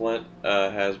hard. Flint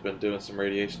has been doing some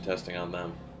radiation testing on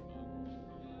them.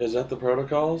 Is that the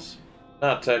protocols?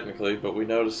 Not technically, but we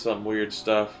noticed some weird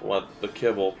stuff what the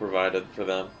kibble provided for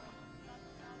them.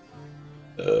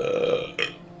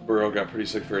 Burrow got pretty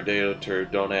sick for a day or two,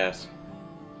 don't ask.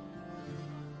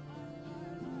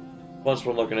 Once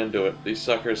we're looking into it, these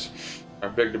suckers are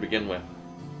big to begin with.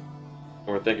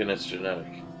 We're thinking it's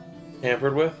genetic.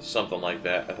 Tampered with? Something like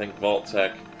that. I think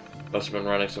Vault-Tec must have been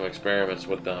running some experiments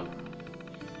with them.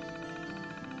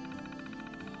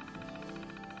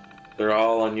 They're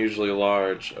all unusually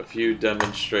large. A few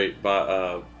demonstrate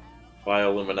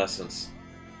bioluminescence.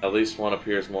 At least one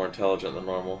appears more intelligent than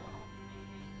normal.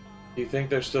 Do you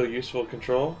think they're still useful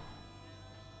control?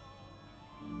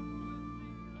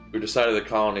 We decided the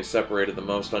colony separated the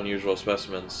most unusual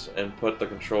specimens and put the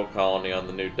control colony on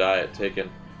the new diet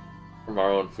taken from our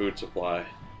own food supply.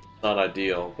 It's not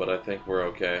ideal, but I think we're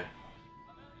okay.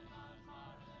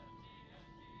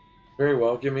 Very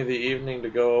well, give me the evening to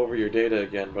go over your data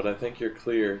again, but I think you're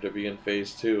clear to be in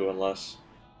Phase 2 unless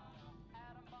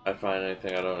I find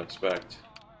anything I don't expect.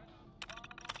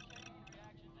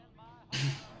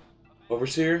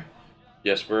 Overseer?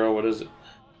 Yes, Burrow, what is it?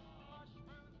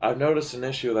 I've noticed an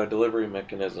issue with our delivery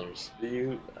mechanisms. Do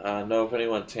you know if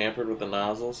anyone tampered with the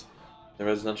nozzles in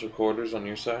the residential quarters on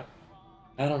your side?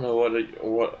 I don't know what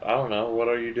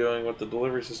are you doing with the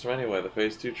delivery system anyway? The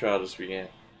Phase 2 trial just began.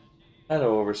 I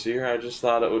know, Overseer. I just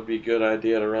thought it would be a good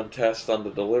idea to run tests on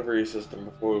the delivery system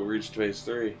before we reached Phase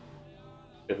 3.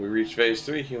 If we reach Phase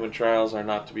 3, human trials are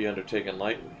not to be undertaken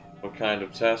lightly. What kind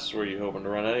of tests were you hoping to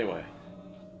run anyway?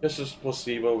 Just a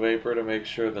placebo vapor to make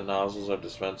sure the nozzles are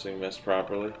dispensing mist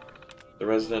properly. The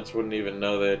residents wouldn't even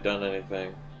know they had done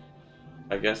anything.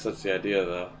 I guess that's the idea,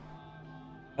 though.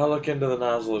 I'll look into the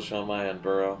nozzle issue on my end,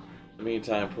 Burrow. In the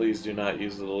meantime, please do not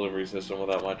use the delivery system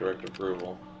without my direct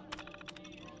approval.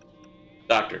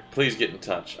 Doctor, please get in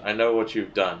touch. I know what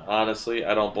you've done. Honestly,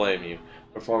 I don't blame you.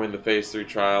 Performing the Phase 3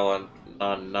 trial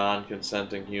on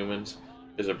non-consenting humans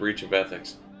is a breach of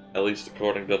ethics, at least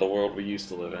according to the world we used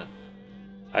to live in.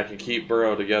 I can keep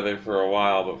Burrow together for a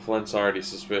while, but Flint's already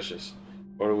suspicious.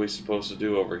 What are we supposed to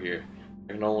do over here?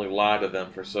 I can only lie to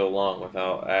them for so long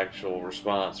without actual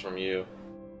response from you.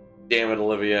 Damn it,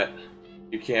 Oliviette.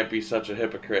 You can't be such a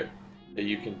hypocrite that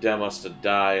you condemn us to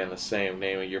die in the same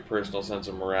name of your personal sense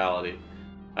of morality.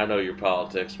 I know your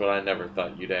politics, but I never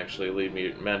thought you'd actually leave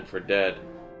me men for dead.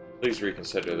 Please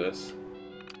reconsider this.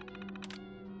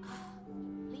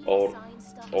 Old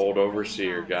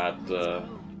Overseer got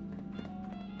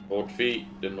cold feet,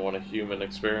 didn't want a human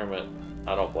experiment.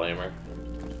 I don't blame her.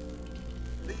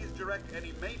 Please direct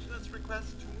any maintenance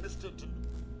requests to Mr.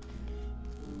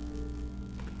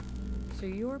 So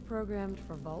you're programmed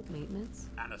for vault maintenance?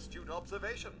 An astute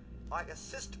observation. I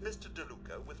assist Mr.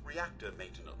 DeLuca with reactor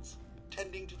maintenance,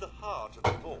 tending to the heart of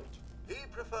the vault. He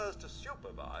prefers to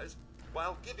supervise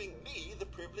while giving me the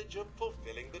privilege of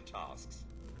fulfilling the tasks.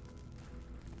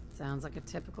 Sounds like a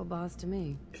typical boss to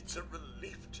me. It's a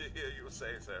relief to hear you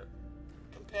say so.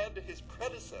 Compared to his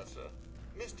predecessor,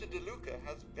 Mr. DeLuca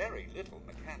has very little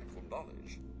mechanical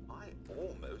knowledge. I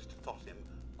almost thought him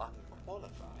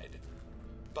unqualified.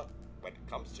 But when it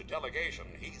comes to delegation,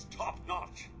 he's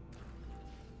top-notch.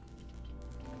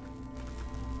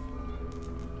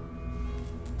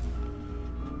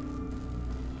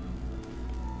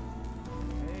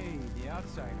 Hey, the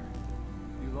outsider.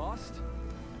 You lost?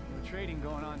 No trading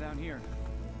going on down here.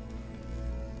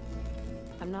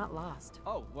 I'm not lost.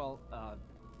 Oh, well,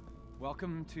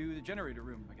 welcome to the generator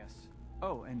room, I guess.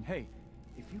 Oh, and hey,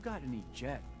 if you got any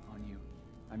jet on you,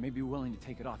 I may be willing to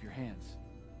take it off your hands.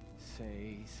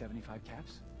 Say 75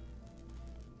 caps?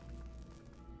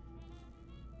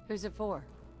 Who's it for?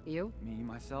 You? Me,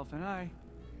 myself, and I.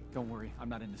 Don't worry, I'm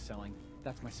not into selling.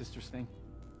 That's my sister's thing.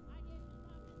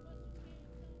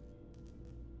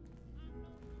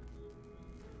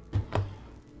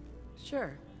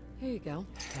 Sure. Here you go.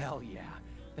 Hell yeah.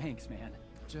 Thanks, man.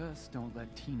 Just don't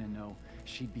let Tina know.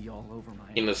 She'd be all over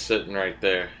my... Tina's sitting right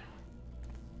there.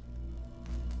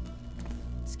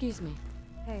 Excuse me.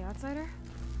 Hey, outsider.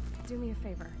 Do me a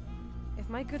favor. If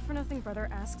my good-for-nothing brother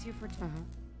asks you for...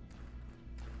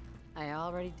 I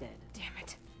already did. Damn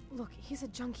it. Look, he's a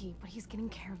junkie, but he's getting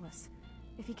careless.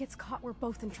 If he gets caught, we're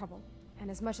both in trouble. And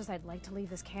as much as I'd like to leave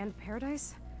this canned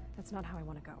paradise, that's not how I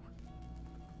want to go.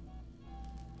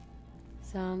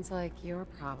 Sounds like your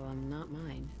problem, not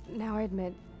mine. Now I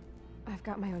admit, I've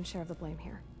got my own share of the blame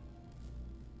here.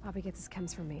 Bobby gets his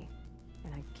chems from me,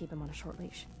 and I keep him on a short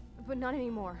leash. but not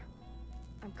anymore.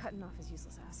 I'm cutting off his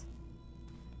useless ass.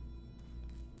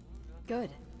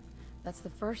 Good. That's the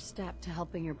first step to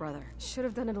helping your brother. Should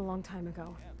have done it a long time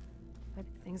ago. But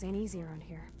things ain't easy around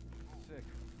here. Sick.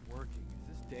 Working. Is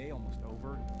this day almost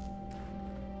over?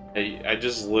 Hey, I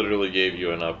just literally gave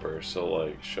you an upper, so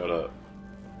like, shut up.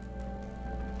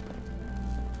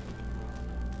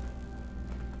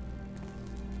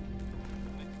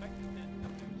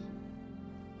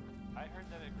 I heard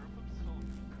that a group of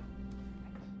soldiers,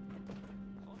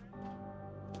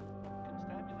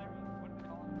 constabulary, what do we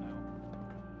call them now?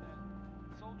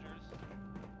 Soldiers from the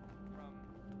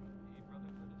Brotherhood of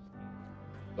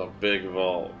Steel. The big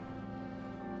vault.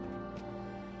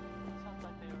 Sounds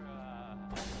like they were,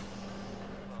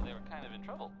 well, they were kind of in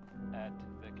trouble at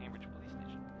the Cambridge police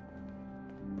station.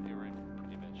 They were in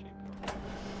pretty bad shape.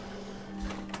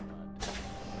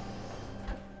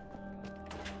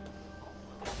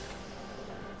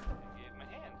 Gave him a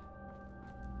hand.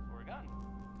 Or a gun.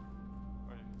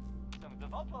 Or the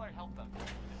vault dweller helped them,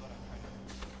 is what I'm trying to do.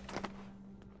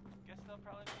 Guess they'll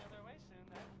probably be on their way soon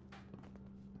then.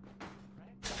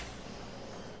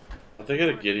 I think I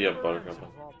had a giddy up Buttercup.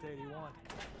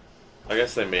 I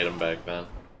guess they made him back then.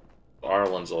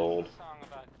 Arlen's old. Song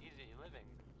about easy living.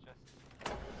 Just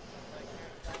like here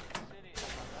in Diamond City,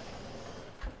 am I right?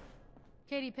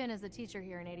 Katie Pinn is the teacher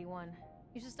here in 81.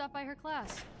 You should stop by her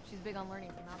class. She's big on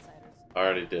learning from outsiders. I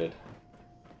already did.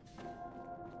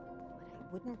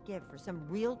 Wouldn't give for some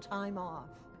real time off.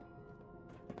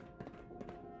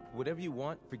 Whatever you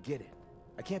want, forget it.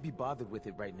 I can't be bothered with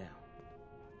it right now.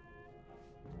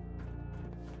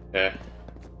 Okay.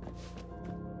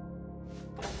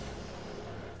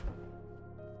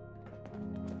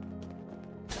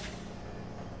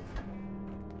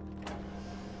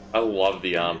 I love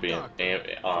the ambient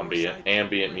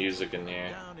music in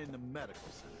here. Down in the medical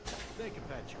center. They can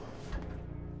patch you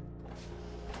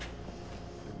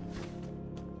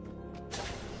up.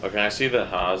 Oh, can I see the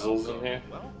Hazels in here?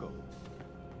 Welcome.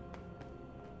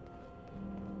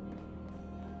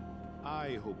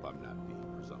 I hope I'm not being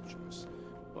presumptuous,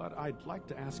 but I'd like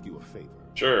to ask you a favor.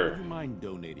 Sure. Would you mind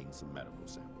donating some medical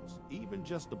samples? Even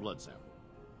just a blood sample.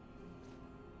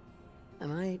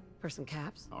 Am I for some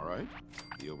caps? All right.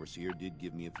 The Overseer did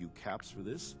give me a few caps for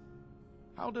this.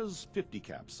 How does 50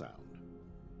 caps sound?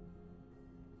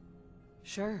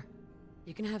 Sure.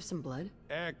 You can have some blood.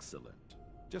 Excellent.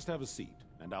 Just have a seat,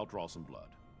 and I'll draw some blood.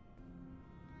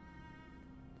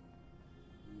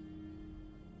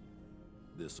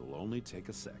 This'll only take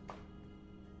a sec.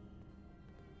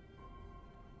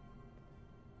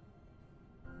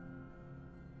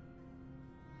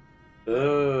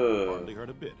 Hardly hurt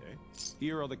a bit, eh?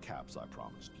 Here are the caps I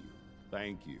promised you.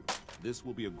 Thank you. This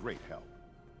will be a great help.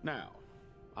 Now,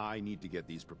 I need to get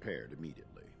these prepared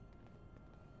immediately.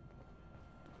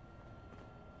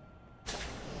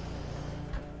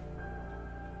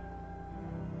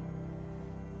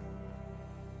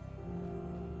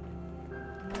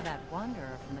 You're that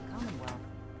wanderer from the Commonwealth.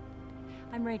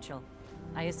 I'm Rachel.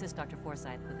 I assist Dr.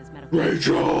 Forsyth with his medical...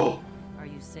 Rachel! Are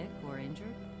you sick or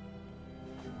injured?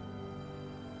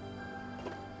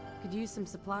 Could use some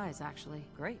supplies, actually.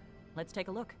 Great. Let's take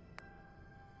a look.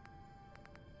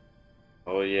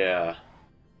 Oh yeah.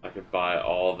 I could buy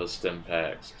all the stim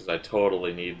packs, because I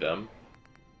totally need them.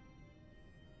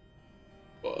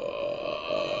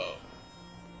 Whoa.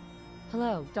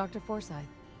 Hello, Dr. Forsyth.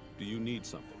 Do you need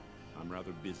something? I'm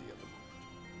rather busy at the moment.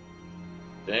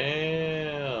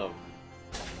 Damn.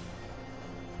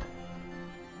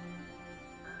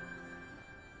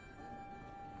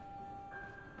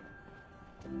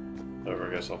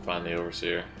 Whatever, I guess I'll find the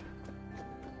Overseer.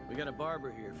 We got a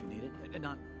barber here if you need it.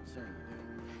 Not saying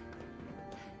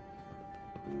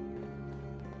you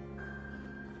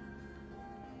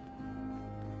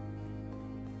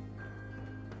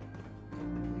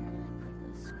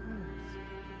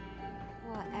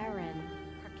Poor Erin.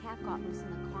 Her cap got loose in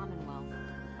the Commonwealth.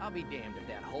 I'll be damned if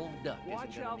that whole duck Watch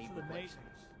isn't gonna out need for the replacing.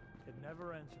 Masons. It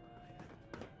never ends around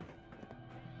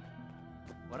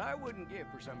What I wouldn't give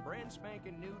for some brand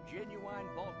spanking new genuine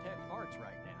Vault-Tec parts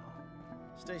right now.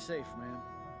 Stay safe, man.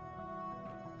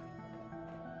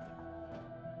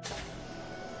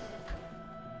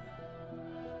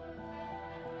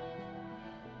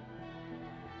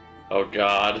 Oh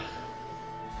god.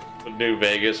 New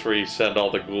Vegas where you send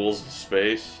all the ghouls to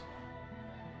space.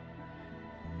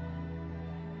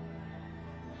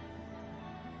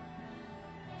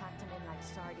 Packed them in like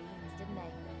sardines, didn't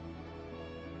they?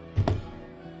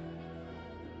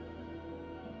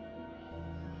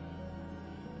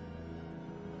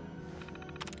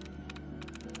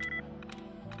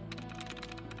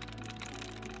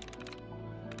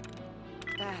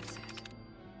 That's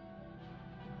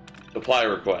Supply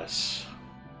requests.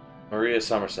 Maria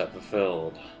Somerset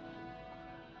fulfilled.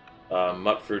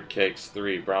 Mutt fruit cakes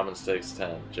 3, Brahmin steaks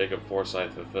 10, Jacob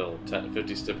Forsyth fulfilled,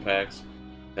 50 stip packs,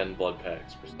 10 blood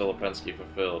packs, Priscilla Pensky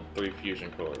fulfilled, 3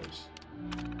 fusion cores.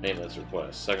 Maintenance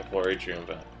request, 2nd floor atrium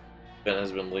vent. Vent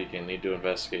has been leaking, need to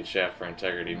investigate shaft for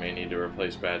integrity, may need to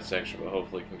replace bad section, but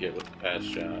hopefully can get with the patch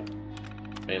job.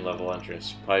 Main level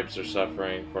entrance, pipes are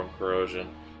suffering from corrosion,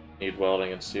 need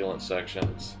welding and sealant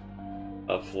sections.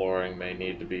 Of flooring may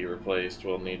need to be replaced.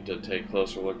 We'll need to take a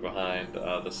closer look behind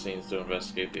the scenes to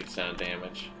investigate the extent of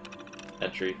damage.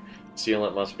 Entry.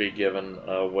 Sealant must be given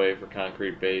away for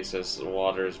concrete base as the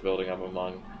water is building up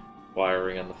among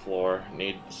wiring on the floor.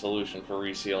 Need solution for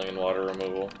resealing and water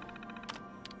removal.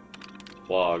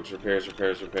 Logs. Repairs,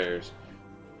 repairs, repairs.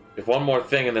 If one more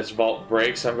thing in this vault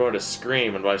breaks, I'm going to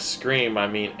scream, and by scream I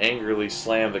mean angrily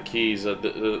slam the keys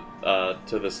to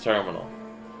this terminal.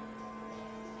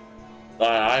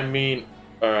 I mean,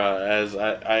 as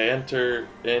I enter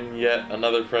in yet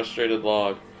another frustrated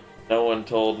log, no one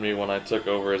told me when I took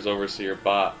over as Overseer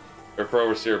Bot,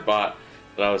 that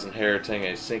I was inheriting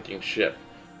a sinking ship.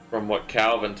 From what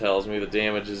Calvin tells me, the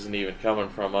damage isn't even coming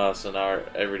from us in our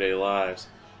everyday lives.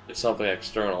 It's something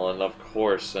external, and of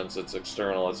course, since it's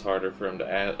external, it's harder for him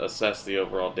to assess the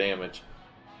overall damage.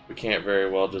 We can't very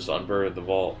well just unburden the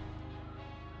vault.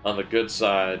 On the good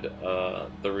side,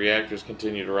 the reactors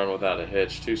continue to run without a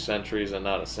hitch. 2 centuries and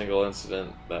not a single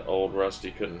incident that old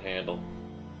Rusty couldn't handle.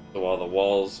 So while the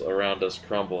walls around us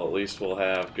crumble, at least we'll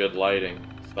have good lighting.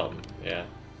 Something, yeah.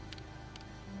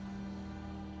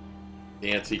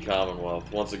 The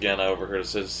Anti-Commonwealth. Once again, I overheard a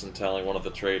citizen telling one of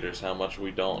the traders how much we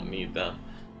don't need them.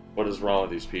 What is wrong with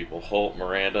these people? Holt,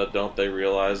 Miranda, don't they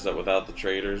realize that without the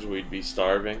traders we'd be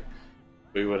starving?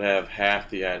 We would have half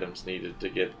the items needed to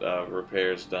get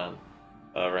repairs done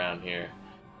around here.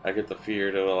 I get the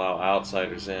fear to allow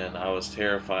outsiders in. I was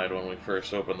terrified when we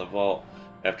first opened the vault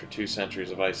after 2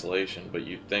 centuries of isolation, but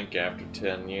you'd think after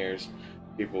 10 years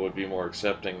people would be more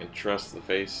accepting and trust the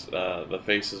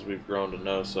faces we've grown to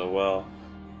know so well.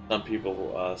 Some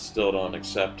people still don't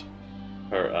accept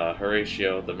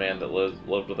Horatio, the man that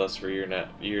lived with us for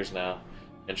years now.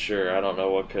 And sure, I don't know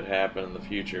what could happen in the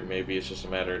future. Maybe it's just a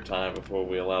matter of time before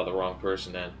we allow the wrong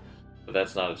person in. But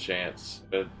that's not a chance.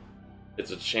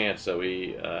 It's a chance that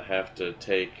we have to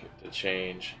take to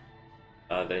change.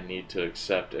 They need to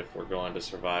accept if we're going to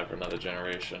survive for another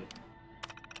generation.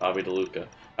 Bobby DeLuca.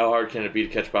 How hard can it be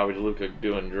to catch Bobby DeLuca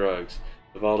doing drugs?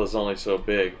 The vault is only so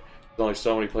big. There's only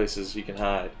so many places he can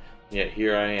hide. And yet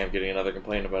here I am getting another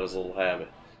complaint about his little habit.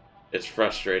 It's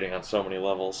frustrating on so many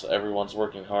levels. Everyone's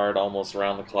working hard almost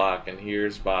around the clock, and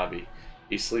here's Bobby.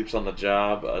 He sleeps on the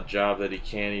job, a job that he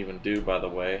can't even do, by the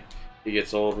way. He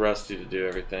gets old Rusty to do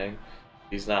everything.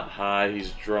 He's not high,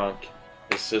 he's drunk.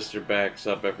 His sister backs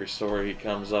up every story he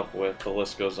comes up with. The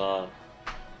list goes on.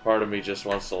 Part of me just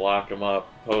wants to lock him up,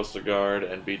 post a guard,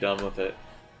 and be done with it.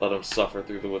 Let him suffer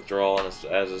through the withdrawal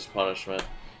as his punishment.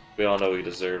 We all know he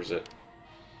deserves it.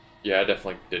 Yeah, I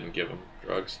definitely didn't give him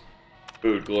drugs.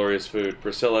 Food, glorious food.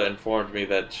 Priscilla informed me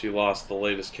that she lost the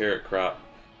latest carrot crop.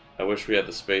 I wish we had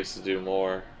the space to do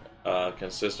more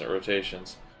consistent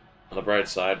rotations. On the bright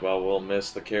side, while we'll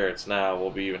miss the carrots now,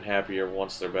 we'll be even happier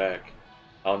once they're back.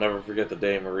 I'll never forget the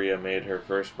day Maria made her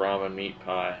first Brahmin meat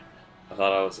pie. I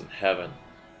thought I was in heaven,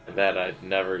 and that I'd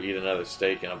never eat another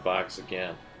steak in a box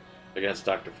again. Against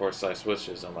Dr. Forsyth's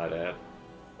wishes, I might add.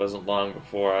 It wasn't long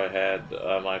before I had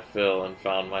my fill and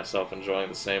found myself enjoying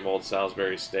the same old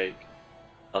Salisbury steak.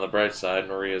 On the bright side,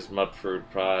 Maria's mudfruit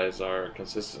pies are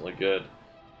consistently good,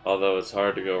 although it's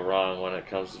hard to go wrong when it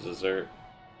comes to dessert.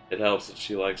 It helps that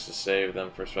she likes to save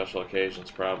them for special occasions,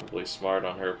 probably smart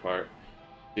on her part.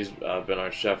 She's been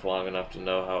our chef long enough to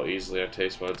know how easily our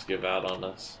taste buds give out on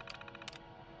us.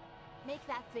 Make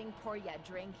that thing pour you a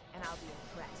drink, and I'll be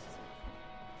impressed.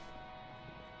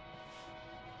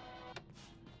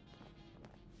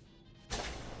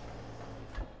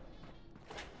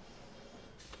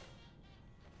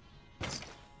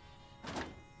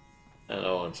 And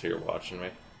Owen's here watching me.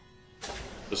 Is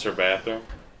this her bathroom?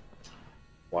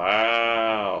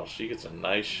 Wow, she gets a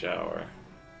nice shower.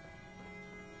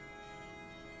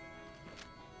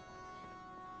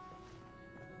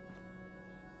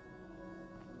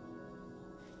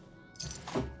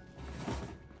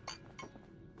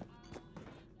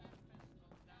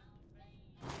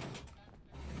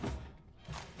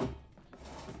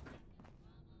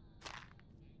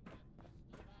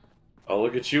 Oh,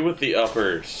 look at you with the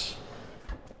uppers.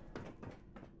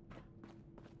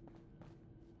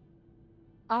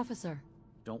 Officer.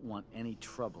 Don't want any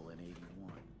trouble in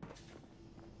 81.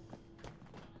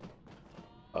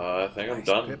 I think I'm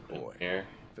done in here.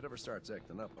 it ever starts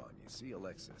acting up on you, see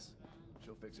Alexis.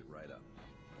 She'll fix it right up.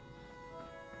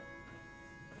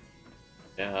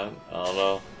 Yeah, I don't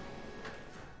know.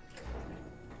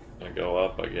 Gonna go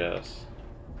up, I guess.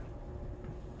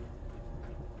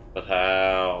 But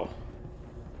how?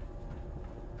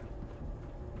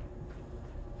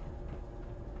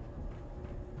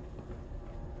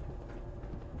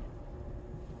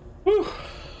 Whew.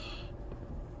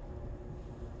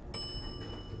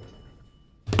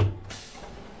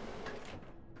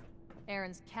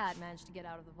 Aaron's cat managed to get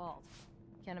out of the vault.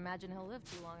 Can't imagine he'll live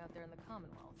too long out there in the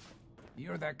Commonwealth.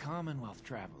 You're that Commonwealth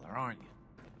traveler, aren't you?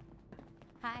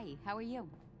 Hi, how are you?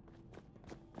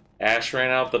 Ash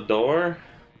ran out the door?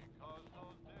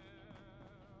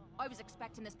 I was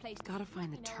expecting this place. Gotta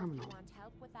find the terminal. Want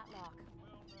help with that lock?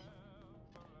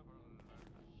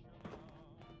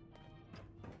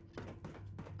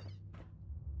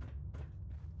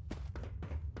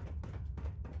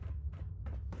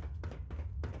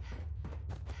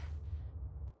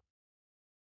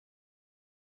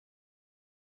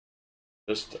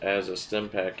 Just as a stim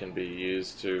pack can be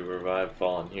used to revive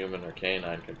fallen human or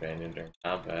canine companion during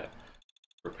combat,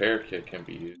 repair kit can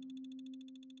be used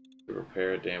to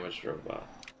repair a damaged robot.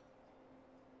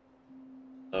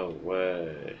 No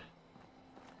way.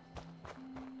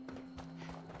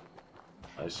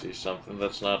 I see something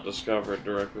that's not discovered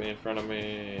directly in front of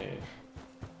me.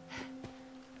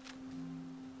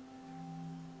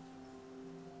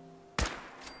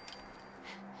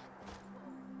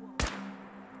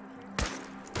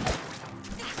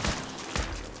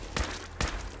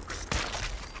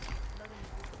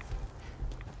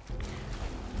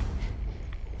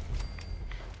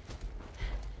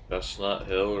 Chestnut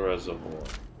Hill Reservoir.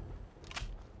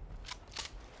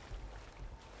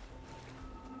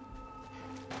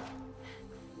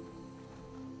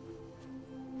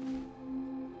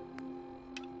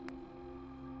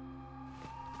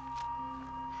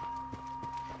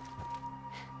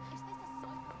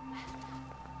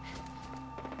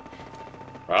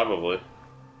 Probably.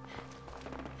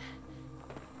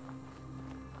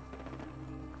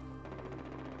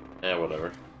 Yeah,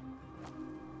 whatever.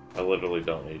 I literally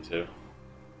don't need to.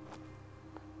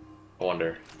 I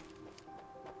wonder.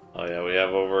 Oh yeah, we have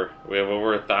over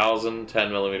 1,000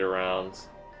 10mm rounds.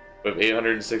 We have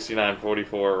 869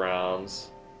 44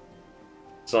 rounds.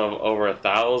 So I have over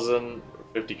 1,000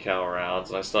 50 cal rounds,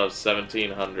 and I still have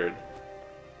 1,700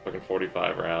 fucking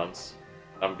 45 rounds.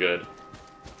 I'm good.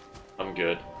 I'm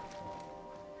good.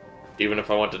 Even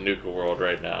if I went to Nuka World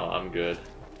right now, I'm good.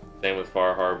 Same with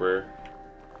Far Harbor.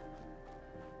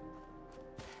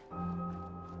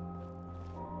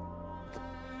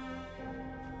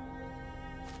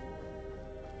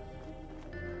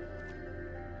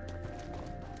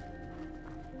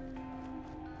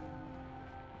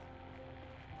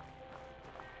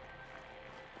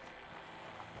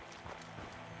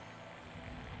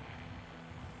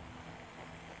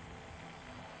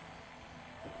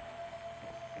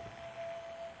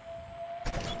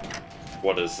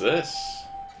 What is this?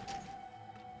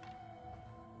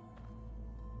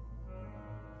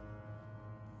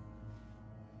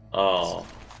 Oh.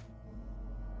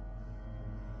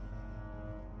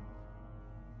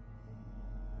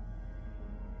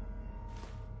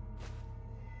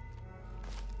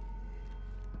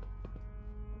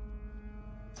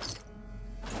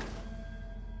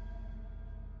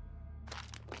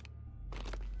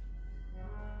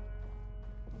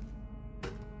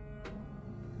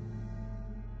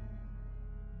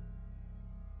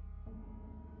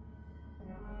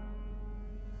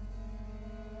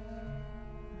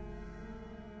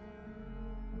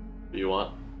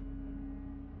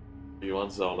 You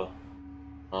want Zelda?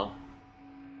 Huh?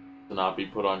 To not be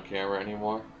put on camera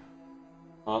anymore?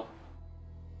 Huh?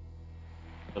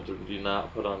 To be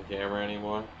not put on camera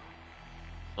anymore?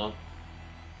 Huh?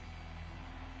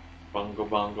 Bongo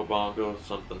bongo bongo,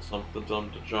 something something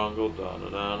something jungle, da da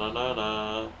da da da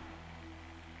da.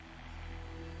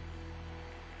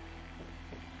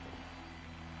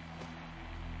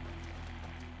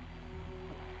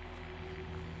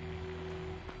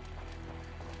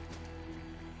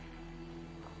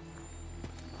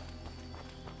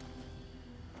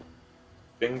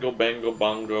 Bingo bango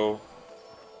bongo.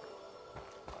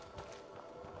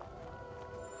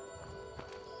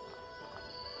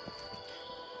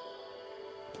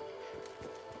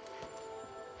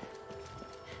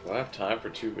 Do I have time for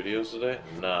 2 videos today?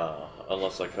 No,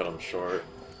 unless I cut them short.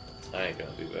 I ain't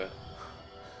gonna do that.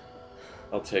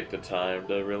 I'll take the time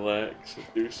to relax and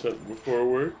do something before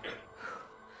work.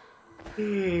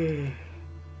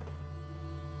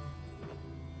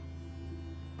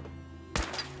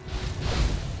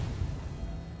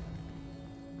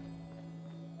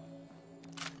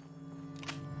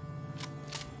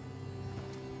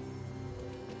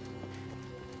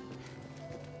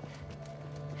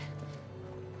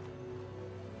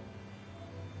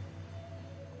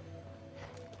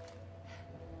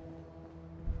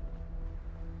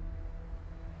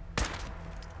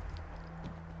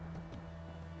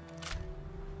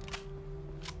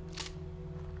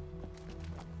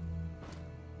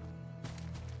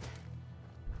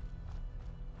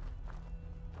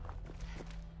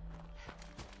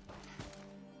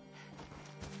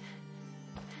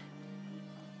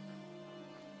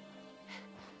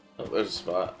 there's a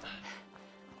spot.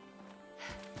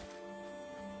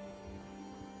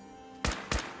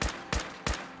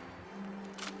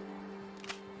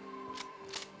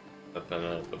 Nothing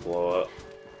in it to blow up.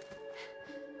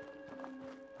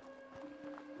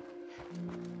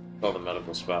 Call the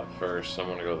medical spot first, so I'm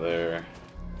gonna go there. And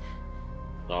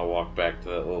I'll walk back to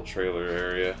that little trailer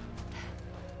area.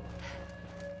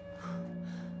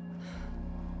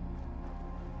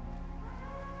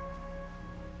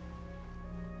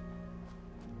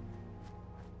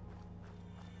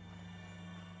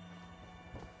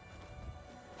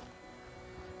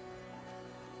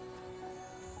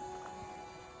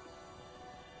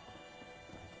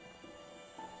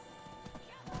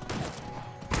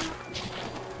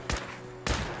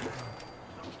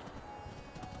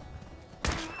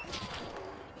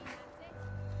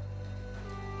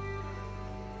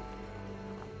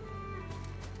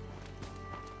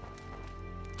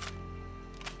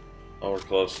 Oh, we're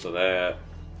close to that.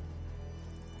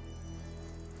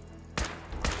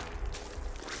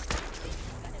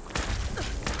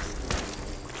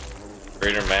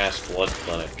 Greater Mass Blood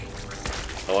Clinic.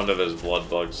 No wonder there's blood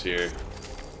bugs here.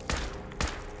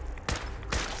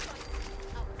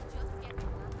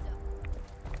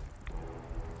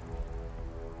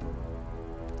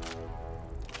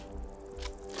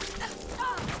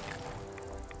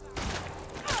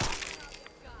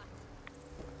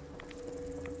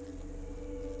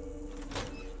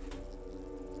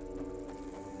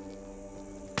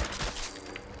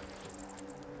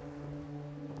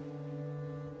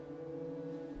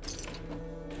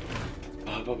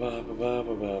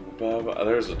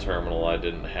 There's a terminal I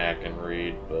didn't hack and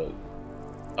read, but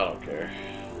I don't care.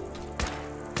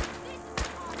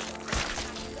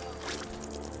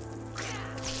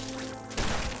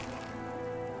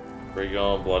 Where you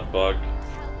going, blood bug?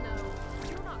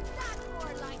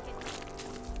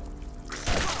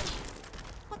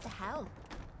 What the hell?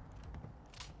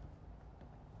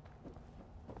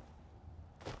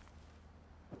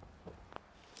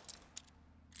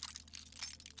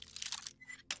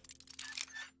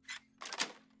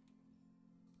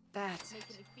 That's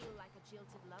making me feel like a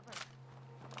jilted lover.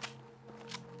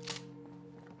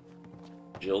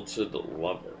 Jilted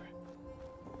lover.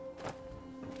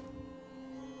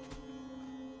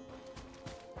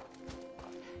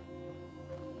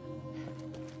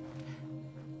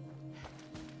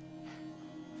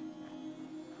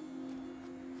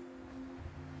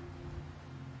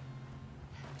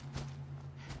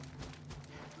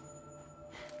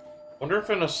 Wonder if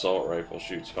an assault rifle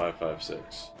shoots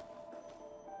 5.56.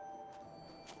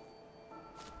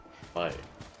 Might.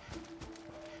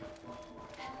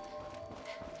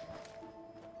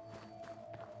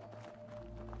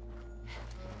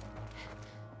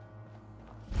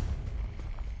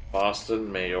 Boston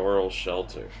Mayoral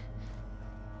Shelter.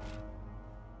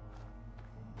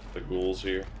 The ghouls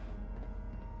here.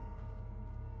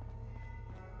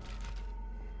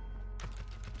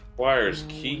 Requires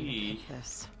key.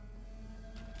 This.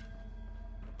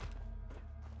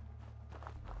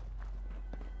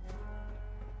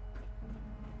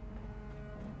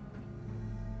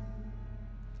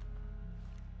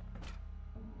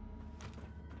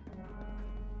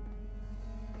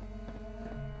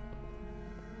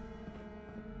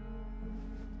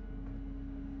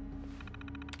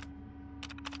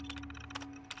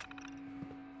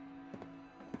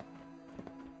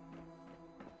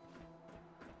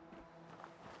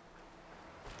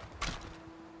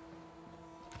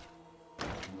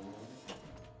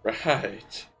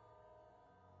 Right.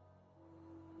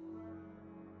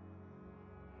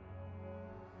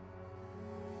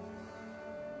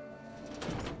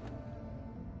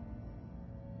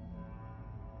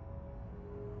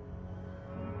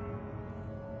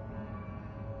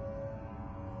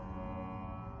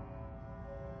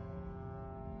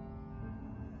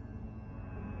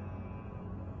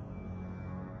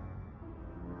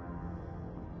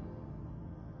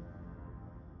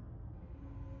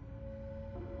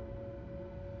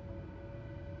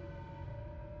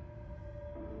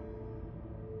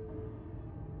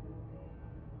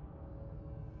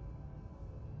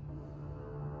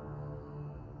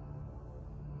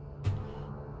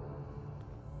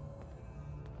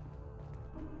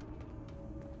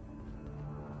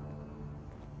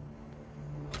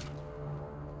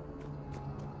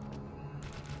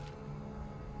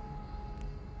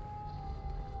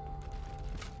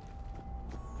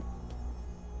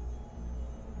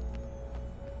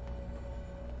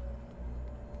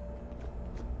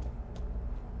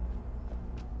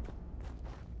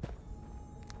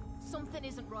 Something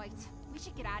isn't right. We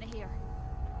should get out of here.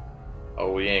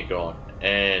 Oh, we ain't going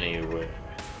anywhere.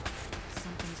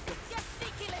 You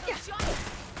sneaky little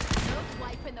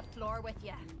in the floor with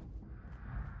you.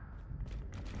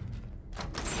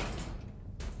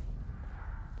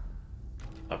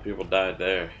 People died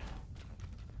there.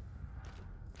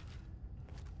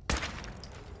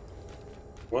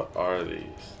 What are these?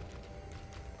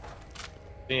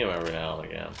 See them every now and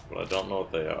again, but I don't know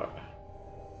what they are.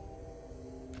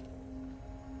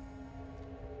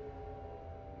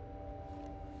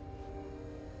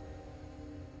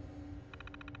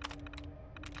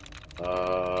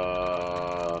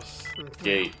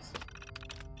 Gate.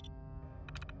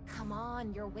 Come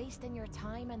on, you're wasting your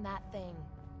time in that thing.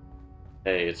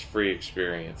 Hey, it's free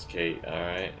experience, Kate,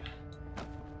 alright?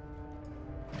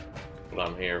 What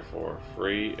I'm here for.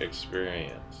 Free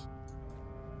experience.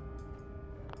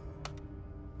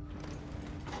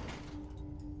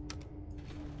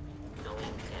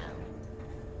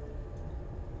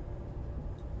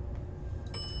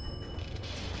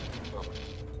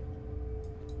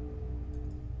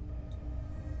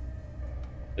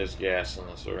 There's gas in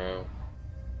this room.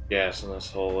 Gas in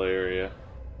this whole area.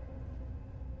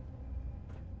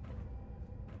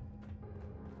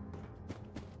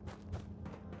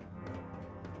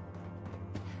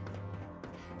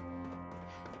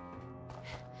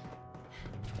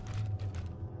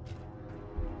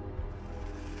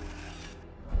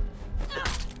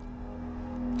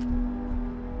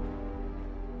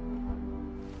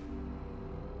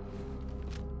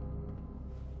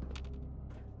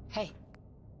 Hey.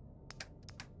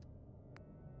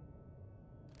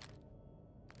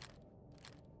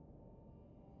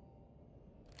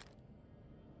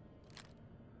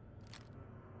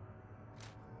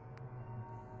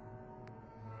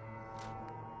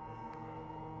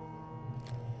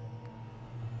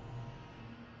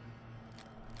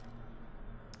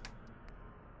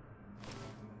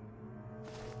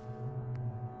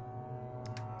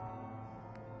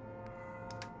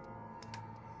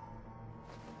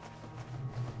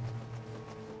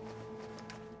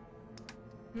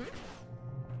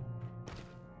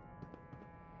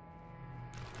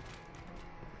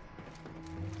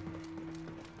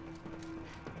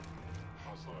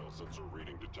 Hostile sensor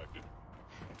reading detected.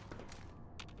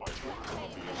 Byte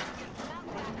copy is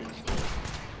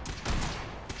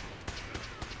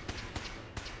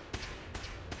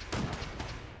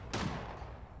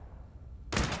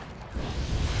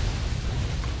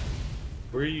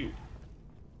Where are you?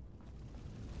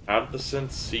 How did the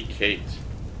synth see Kate?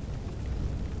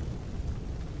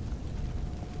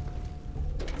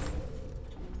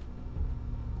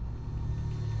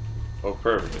 Oh,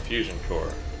 perfect. The fusion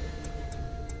core.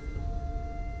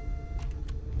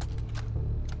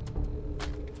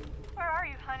 Where are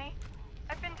you, honey?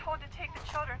 I've been told to take the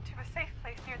children to a safe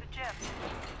place near the gym.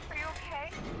 Are you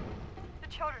okay? The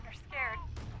children are scared.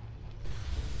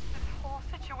 This whole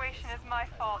situation is my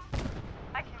fault.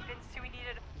 I convinced you we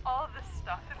needed all of this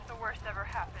stuff if the worst ever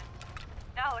happened.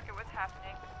 Now look at what's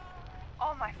happening.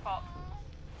 All my fault.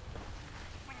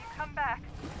 When you come back...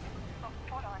 Oh,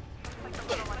 hold on. Looks like the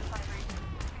little one is hungry.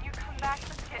 When you come back,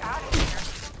 let's get out of here.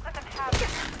 Let them have it.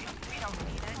 We don't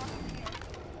need it.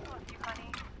 I love you,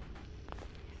 honey.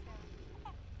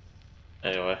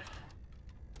 Anyway.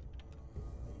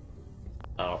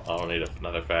 I don't need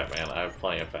another fat man. I have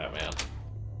plenty of fat man.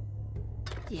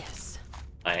 Yes.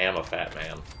 I am a fat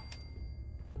man.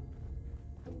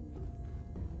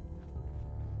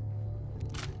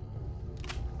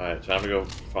 Alright, time to go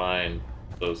find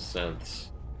those synths.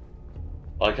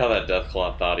 I like how that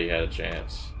Deathclaw thought he had a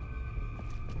chance.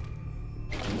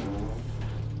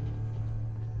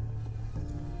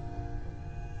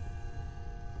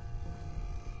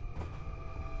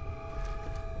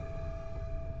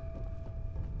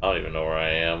 I don't even know where I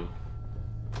am.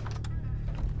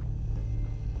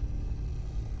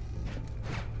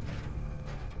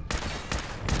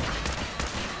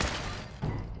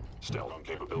 Stealth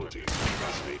capabilities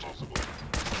activated.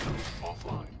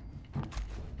 Offline.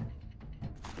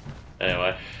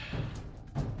 Anyway.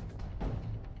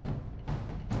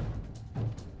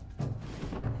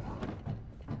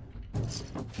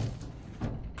 Destruction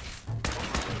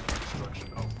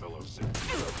of fellow synths.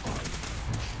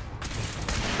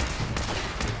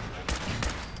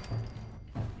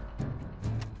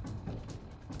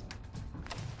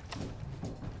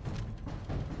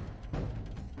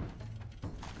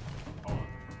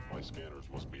 My scanners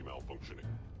must be malfunctioning.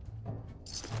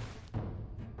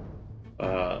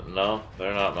 No,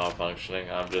 they're not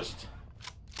malfunctioning. I'm just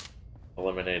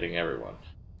eliminating everyone.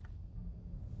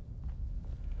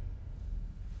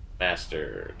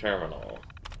 Master, terminal.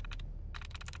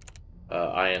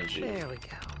 ING. There we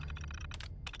go.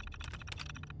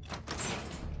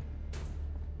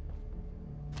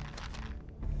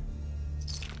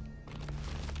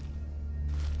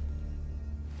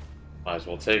 Might as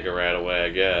well take a rat away, I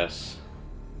guess.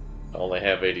 I only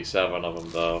have 87 of them,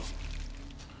 though.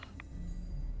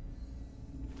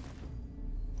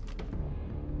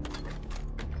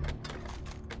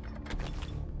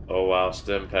 Oh wow,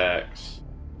 stim packs.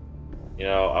 You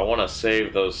know, I want to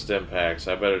save those stim packs.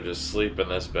 I better just sleep in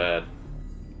this bed.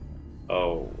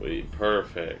 Oh,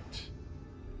 perfect.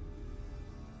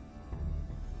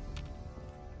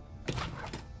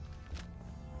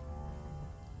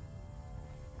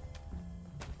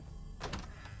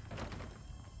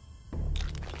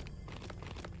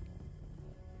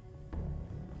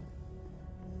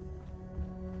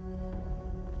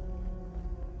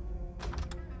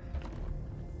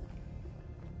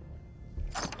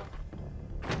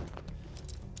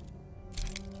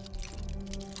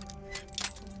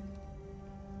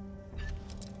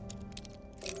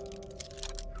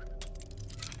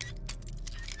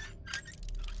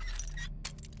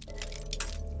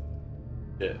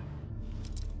 Yeah.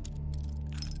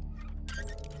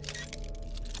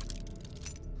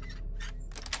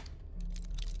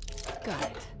 Got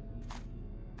it.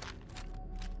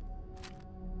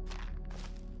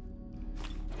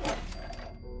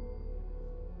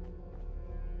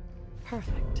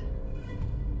 Perfect.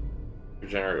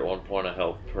 Regenerate 1 point of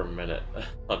health per minute.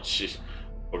 Oh, jeez.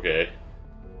 Okay.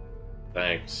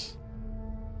 Thanks.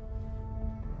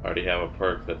 I already have a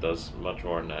perk that does much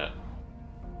more than that.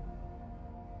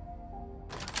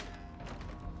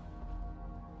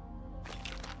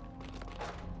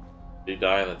 Did he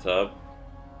die in the tub?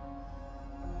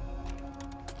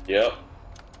 Yep.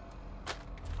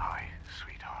 Hi,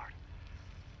 sweetheart.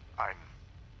 I'm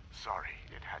sorry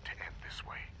it had to end this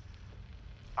way.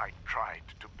 I tried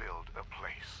to build a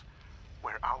place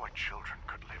where our children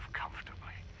could live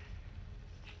comfortably.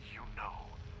 You know,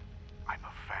 I'm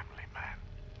a family man,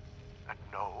 and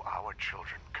know our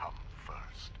children come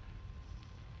first.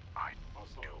 I'd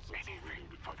do anything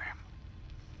for them,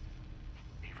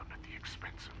 even at the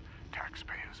expense of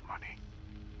taxpayers' money.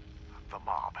 The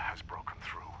mob has broken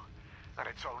through, and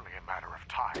it's only a matter of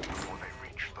time before they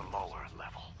reach the lower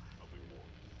level.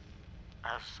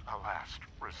 As a last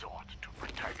resort to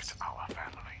protect our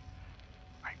family,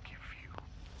 I give you...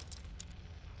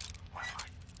 well,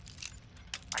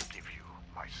 I give you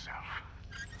myself.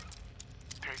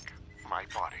 Take my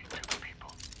body to the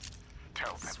people.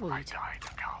 Tell them I died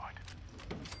a coward.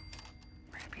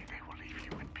 Maybe they will leave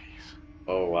you in peace.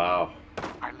 Oh, wow.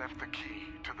 I left the key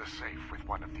to the safe with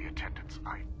one of the attendants.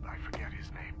 I forget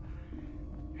his name.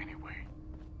 Anyway,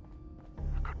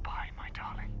 goodbye, my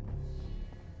darling.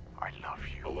 I love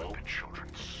you and the children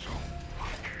so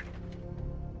much.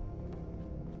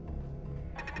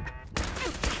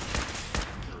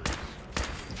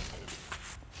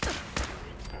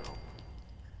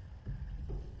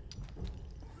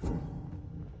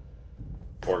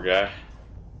 Poor guy.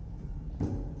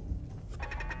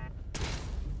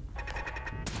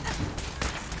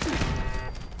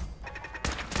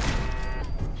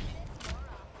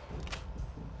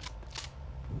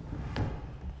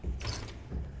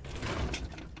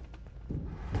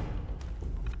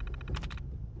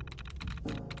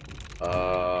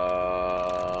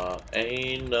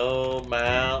 Ain't no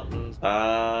mountains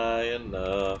high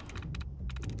enough.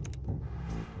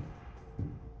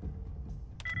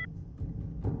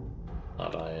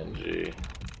 Not ING.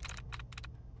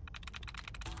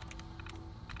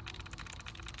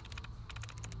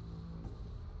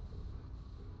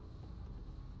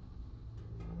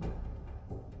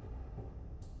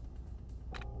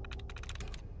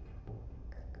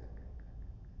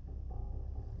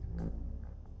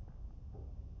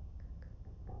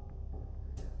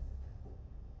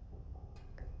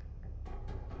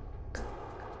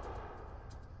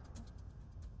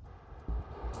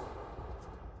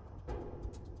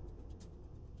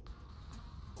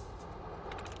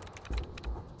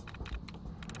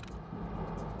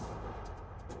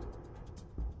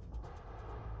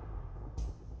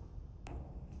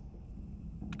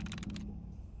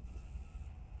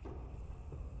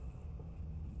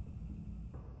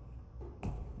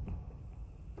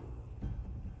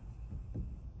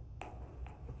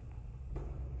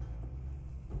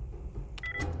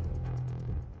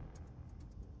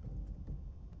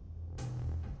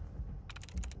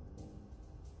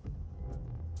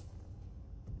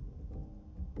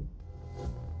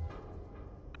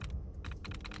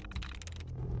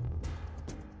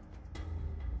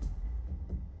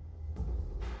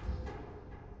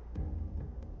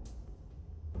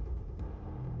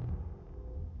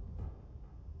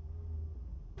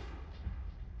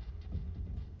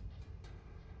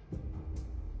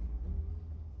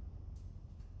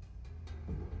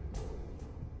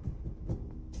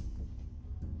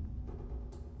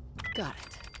 Got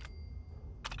it.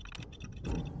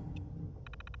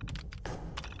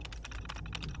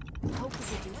 Hope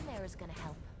what you're doing there is gonna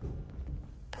help.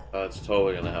 It's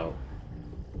totally gonna help.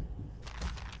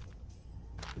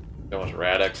 How much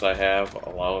Rad-X I have,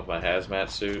 along with my hazmat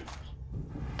suit.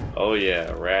 Oh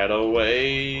yeah, rad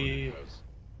away!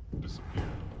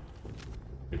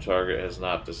 Your target has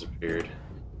not disappeared.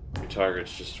 Your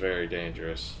target's just very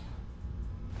dangerous.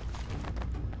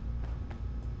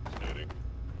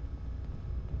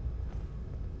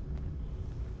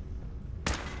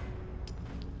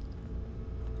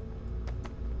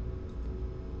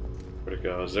 Where'd it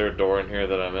go? Is there a door in here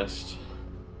that I missed?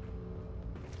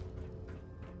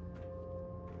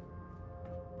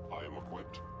 I am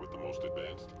equipped with the most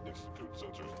advanced Institute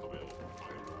sensors available. I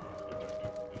am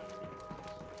detecting enemy.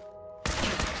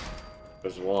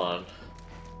 There's one.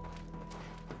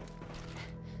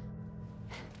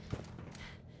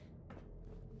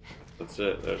 That's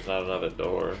it. There's not another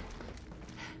door.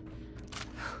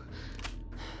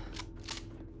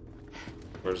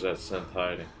 Where's that synth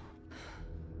hiding?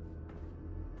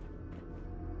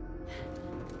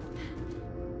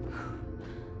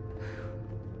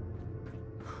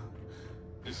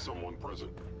 Is someone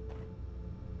present?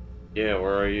 Yeah,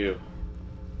 where are you?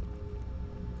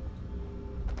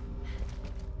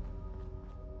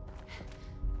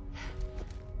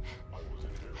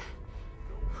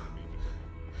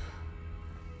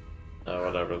 Oh,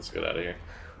 whatever, let's get out of here.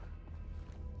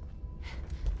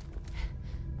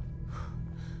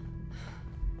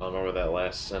 I don't know where that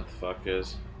last synth fuck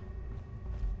is.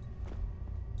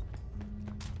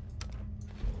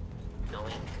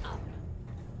 Going up.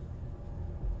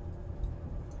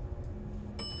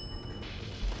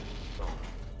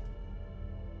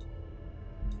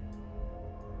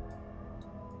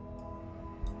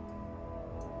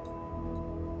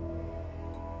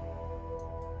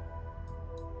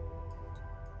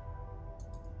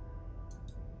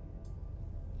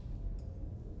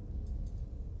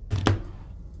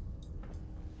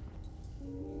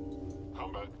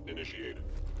 Combat initiated.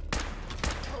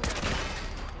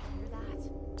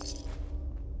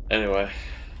 Anyway.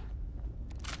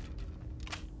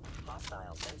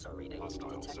 Hostile sensor reading.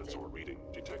 Hostile detected. sensor reading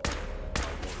detected.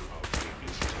 High water output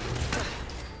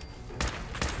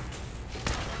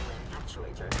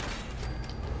Actuator.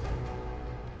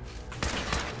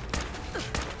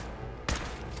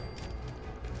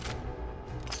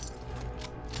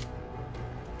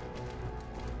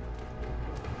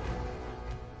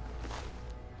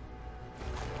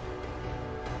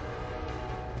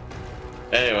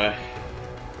 Anyway.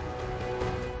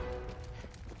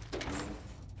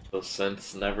 The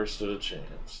synths never stood a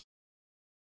chance.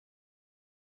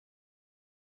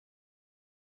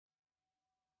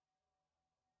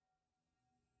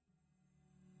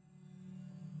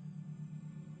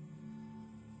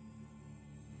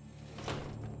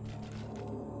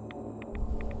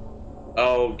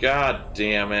 Oh, god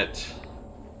damn it.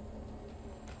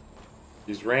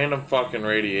 These random fucking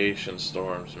radiation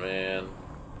storms, man.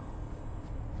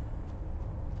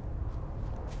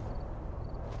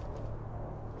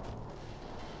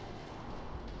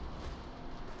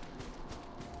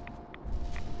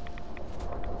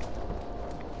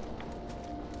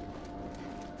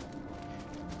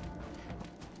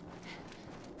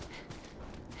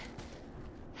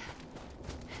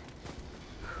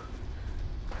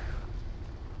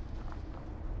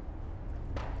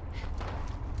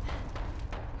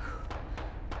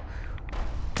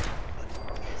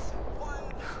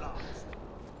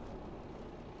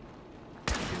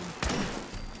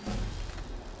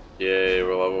 Yay,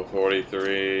 we're level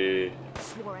 43.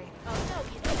 Swore I... Oh, no,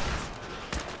 you didn't.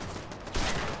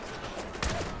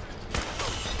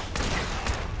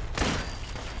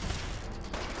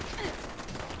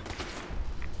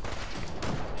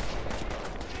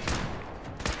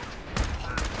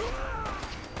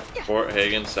 Fort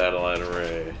Hagen Satellite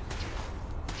Array.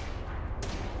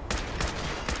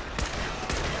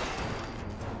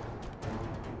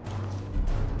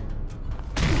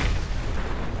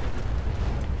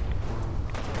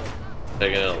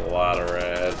 Taking in a lot of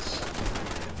rads.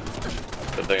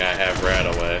 Good thing I have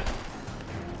rad away.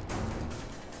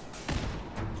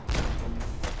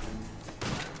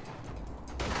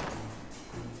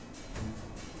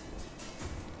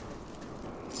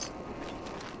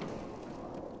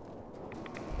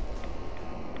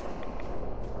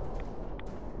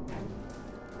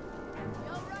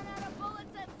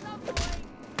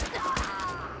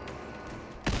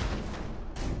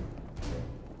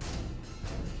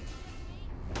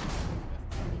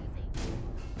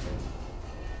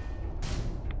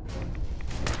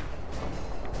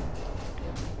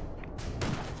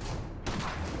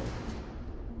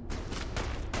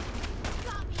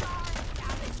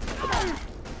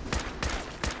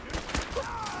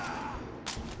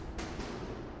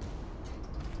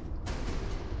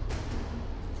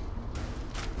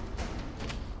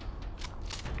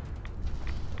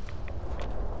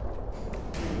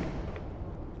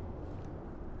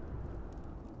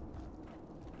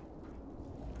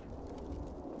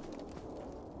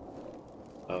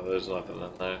 Oh, there's nothing in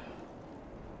there.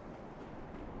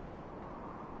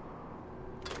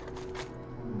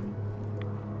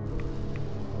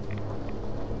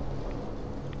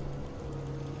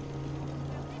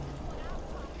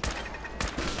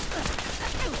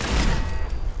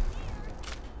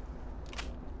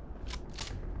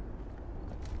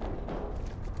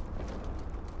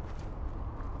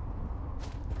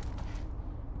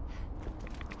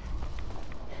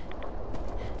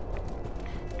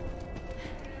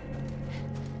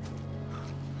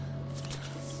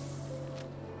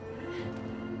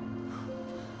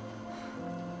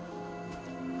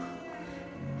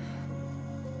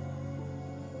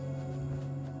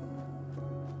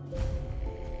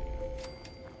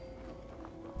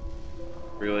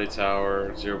 Relay tower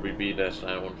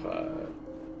 0BB-915.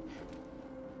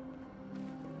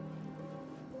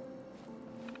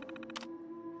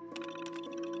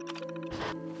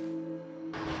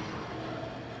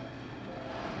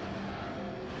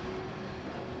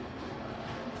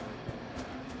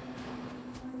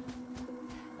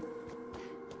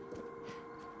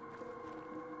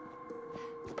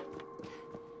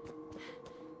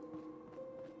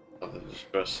 Oh, the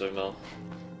distress signal.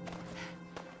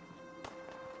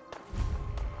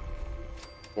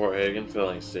 Fort Hagen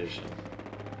filling station.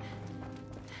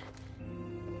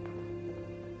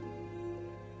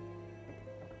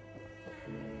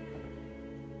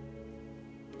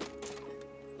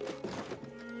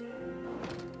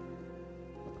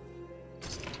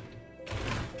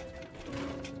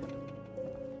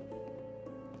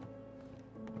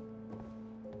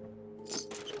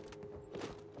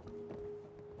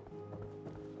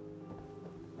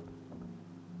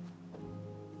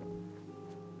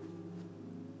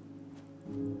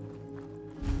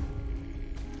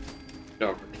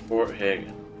 Over to Fort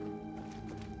Hagen.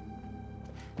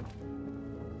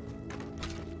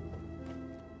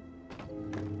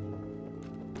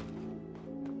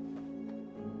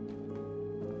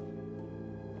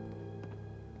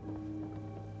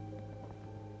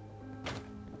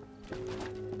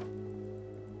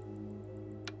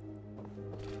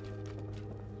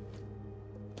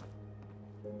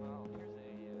 Well, here's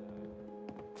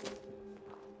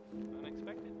a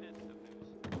unexpected bit of news.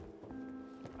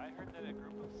 I heard that a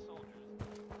group of soldiers.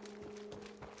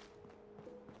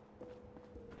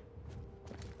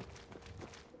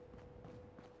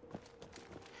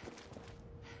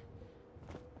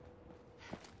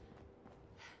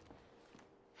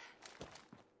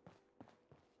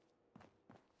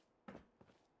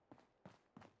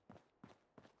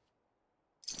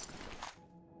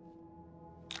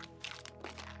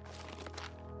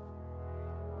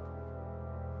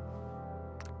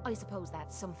 I suppose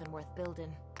that's something worth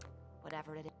building,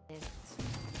 whatever it is.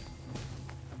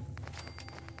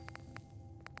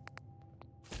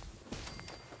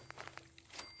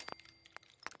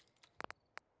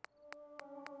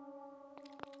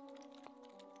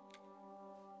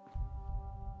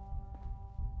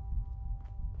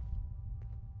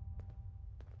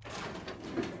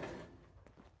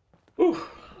 Whew,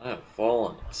 I have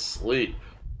fallen asleep.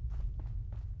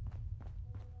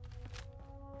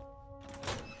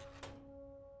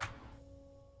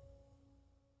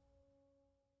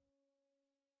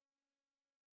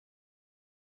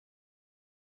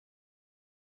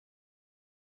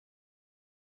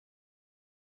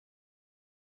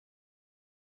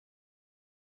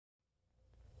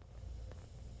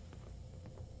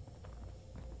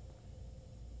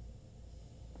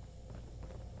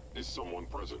 Is someone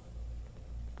present?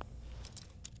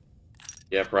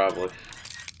 Yeah, probably.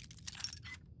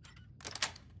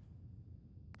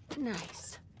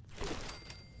 Nice.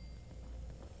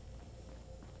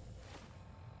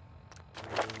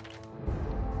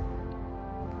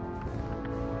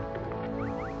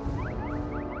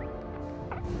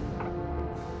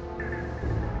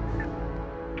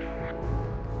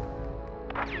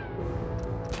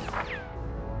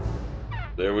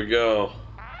 There we go.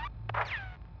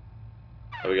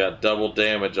 We got double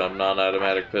damage on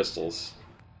non-automatic pistols.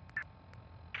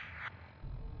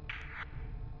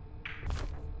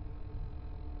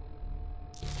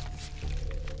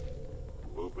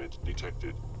 Movement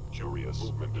detected. Curious.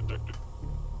 Movement detected.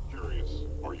 Curious.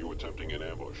 Are you attempting an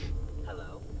ambush?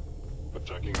 Hello?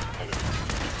 Attacking enemy.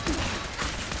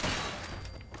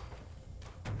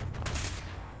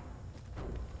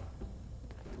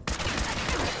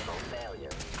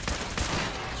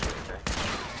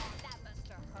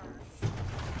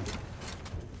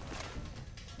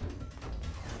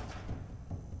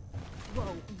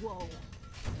 Whoa, whoa.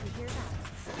 You hear that?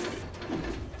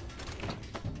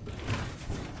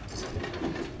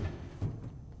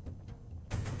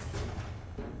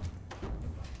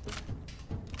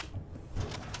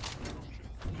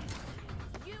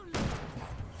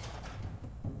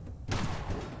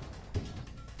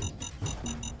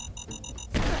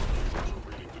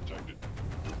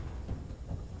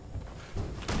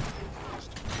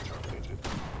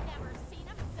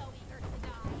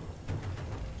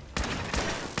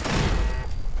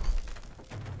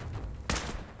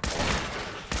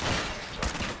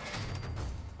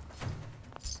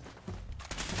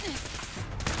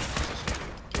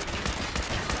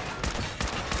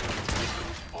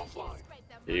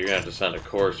 gonna have to send a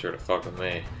courser to fuck with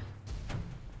me.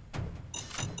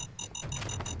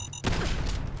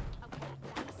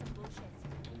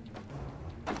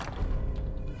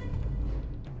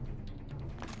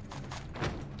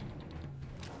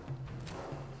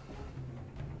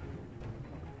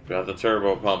 Got the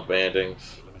turbo pump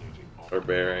bandings or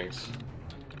bearings.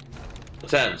 The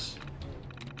 10s.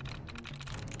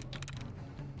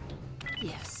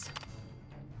 Yes.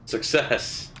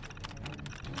 Success.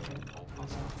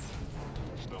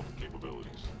 Stealth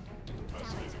capabilities.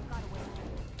 Fascinating.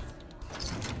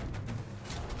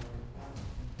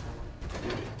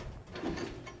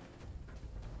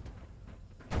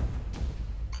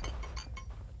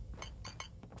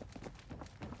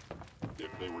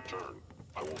 If they return,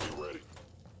 I won't be ready.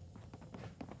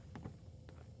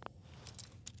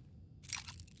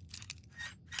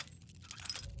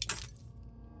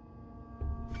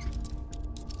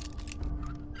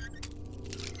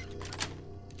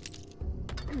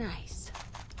 Nice.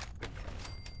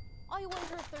 I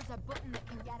wonder if there's a button that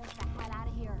can get us the hell out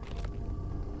of here.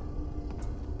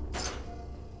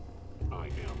 I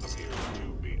am appearing to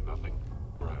be nothing.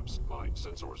 Perhaps my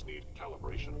sensors need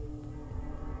calibration.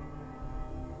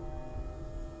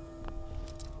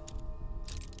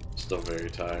 Still very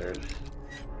tired.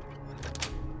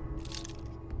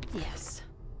 Yes.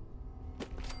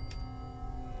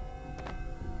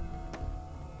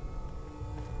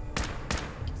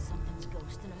 Something's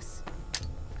ghosting us.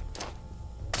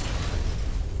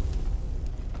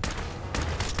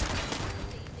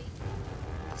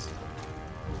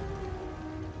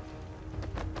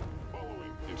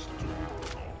 Following Institute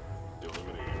protocol.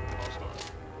 Eliminating hostile.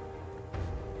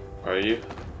 Are you?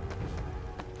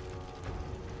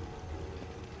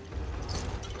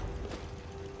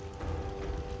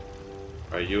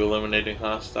 Are you eliminating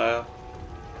hostile?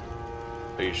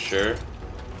 Are you sure?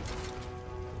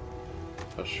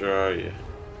 How sure are you?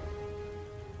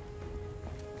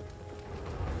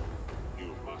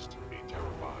 You must be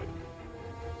terrified.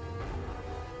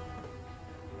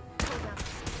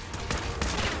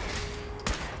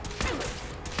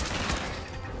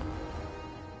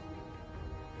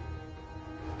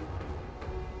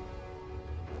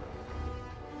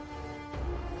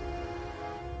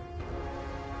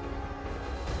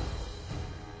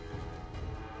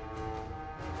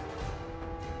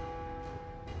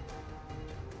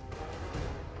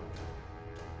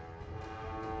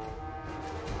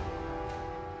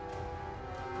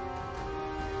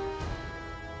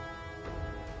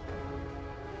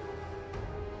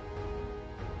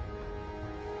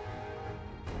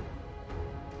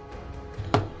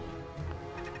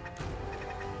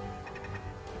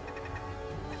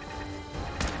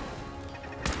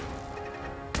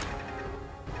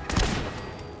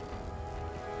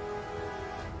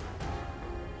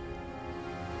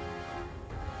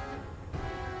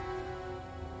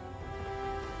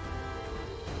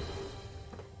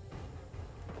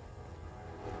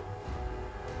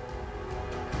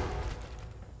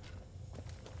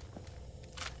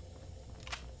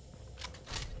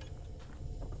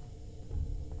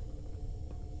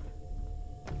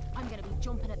 I'm gonna be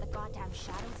jumping at the goddamn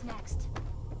shadows next.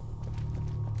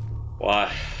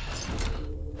 Why?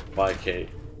 Why, Kate?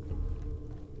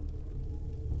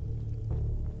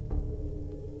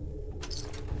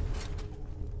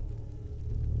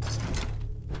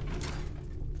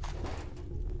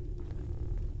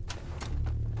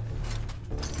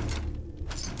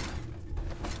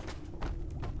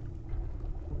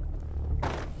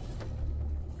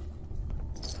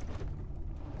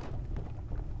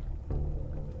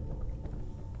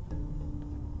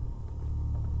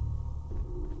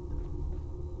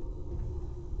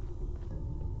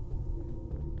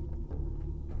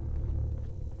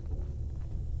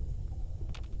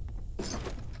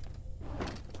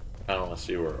 I don't want to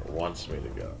see where it wants me to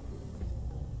go.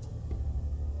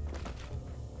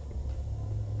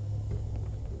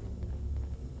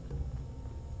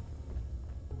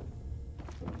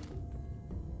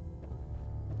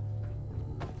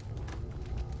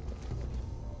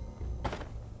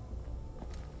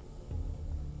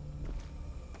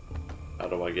 How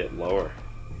do I get lower?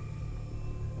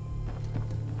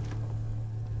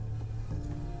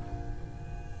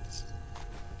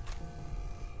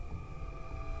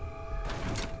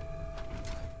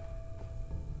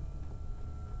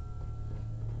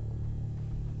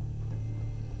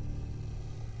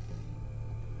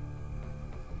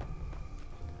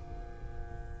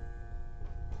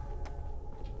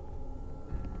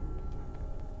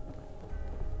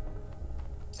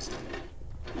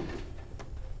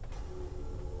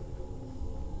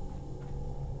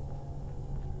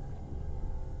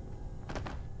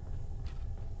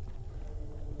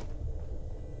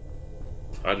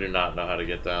 I do not know how to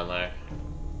get down there.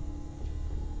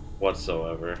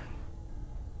 Whatsoever.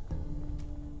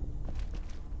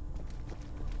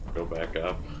 Go back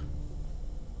up.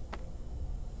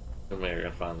 Maybe you're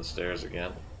gonna find the stairs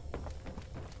again.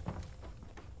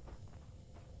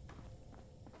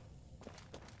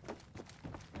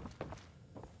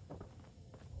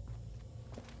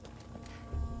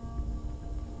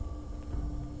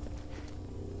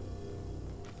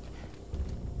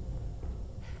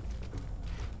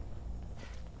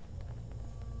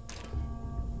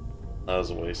 That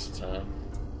was a waste of time.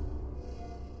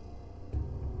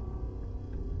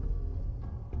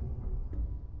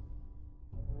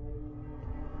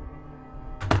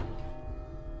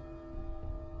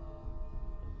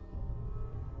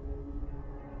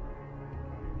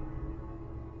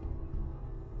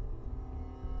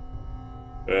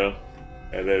 Well,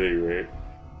 at any rate.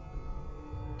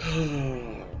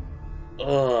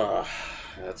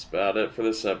 That's about it for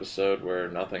this episode where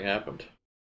nothing happened.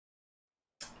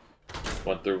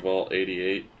 Went through Vault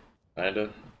 88,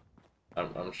 kinda.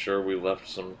 I'm sure we left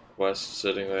some quests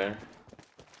sitting there.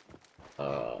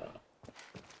 Now,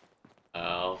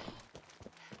 we're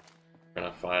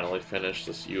gonna finally finish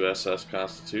this USS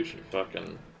Constitution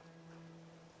fucking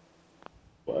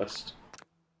quest.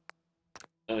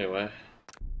 Anyway,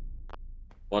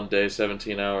 1 day,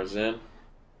 17 hours in,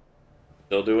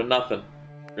 still doing nothing.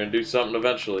 We're gonna do something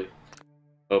eventually.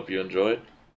 Hope you enjoyed.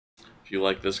 If you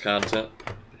like this content,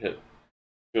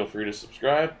 feel free to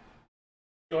subscribe. If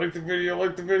you like the video,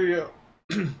 like the video.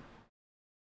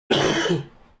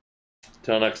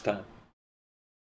 Till next time.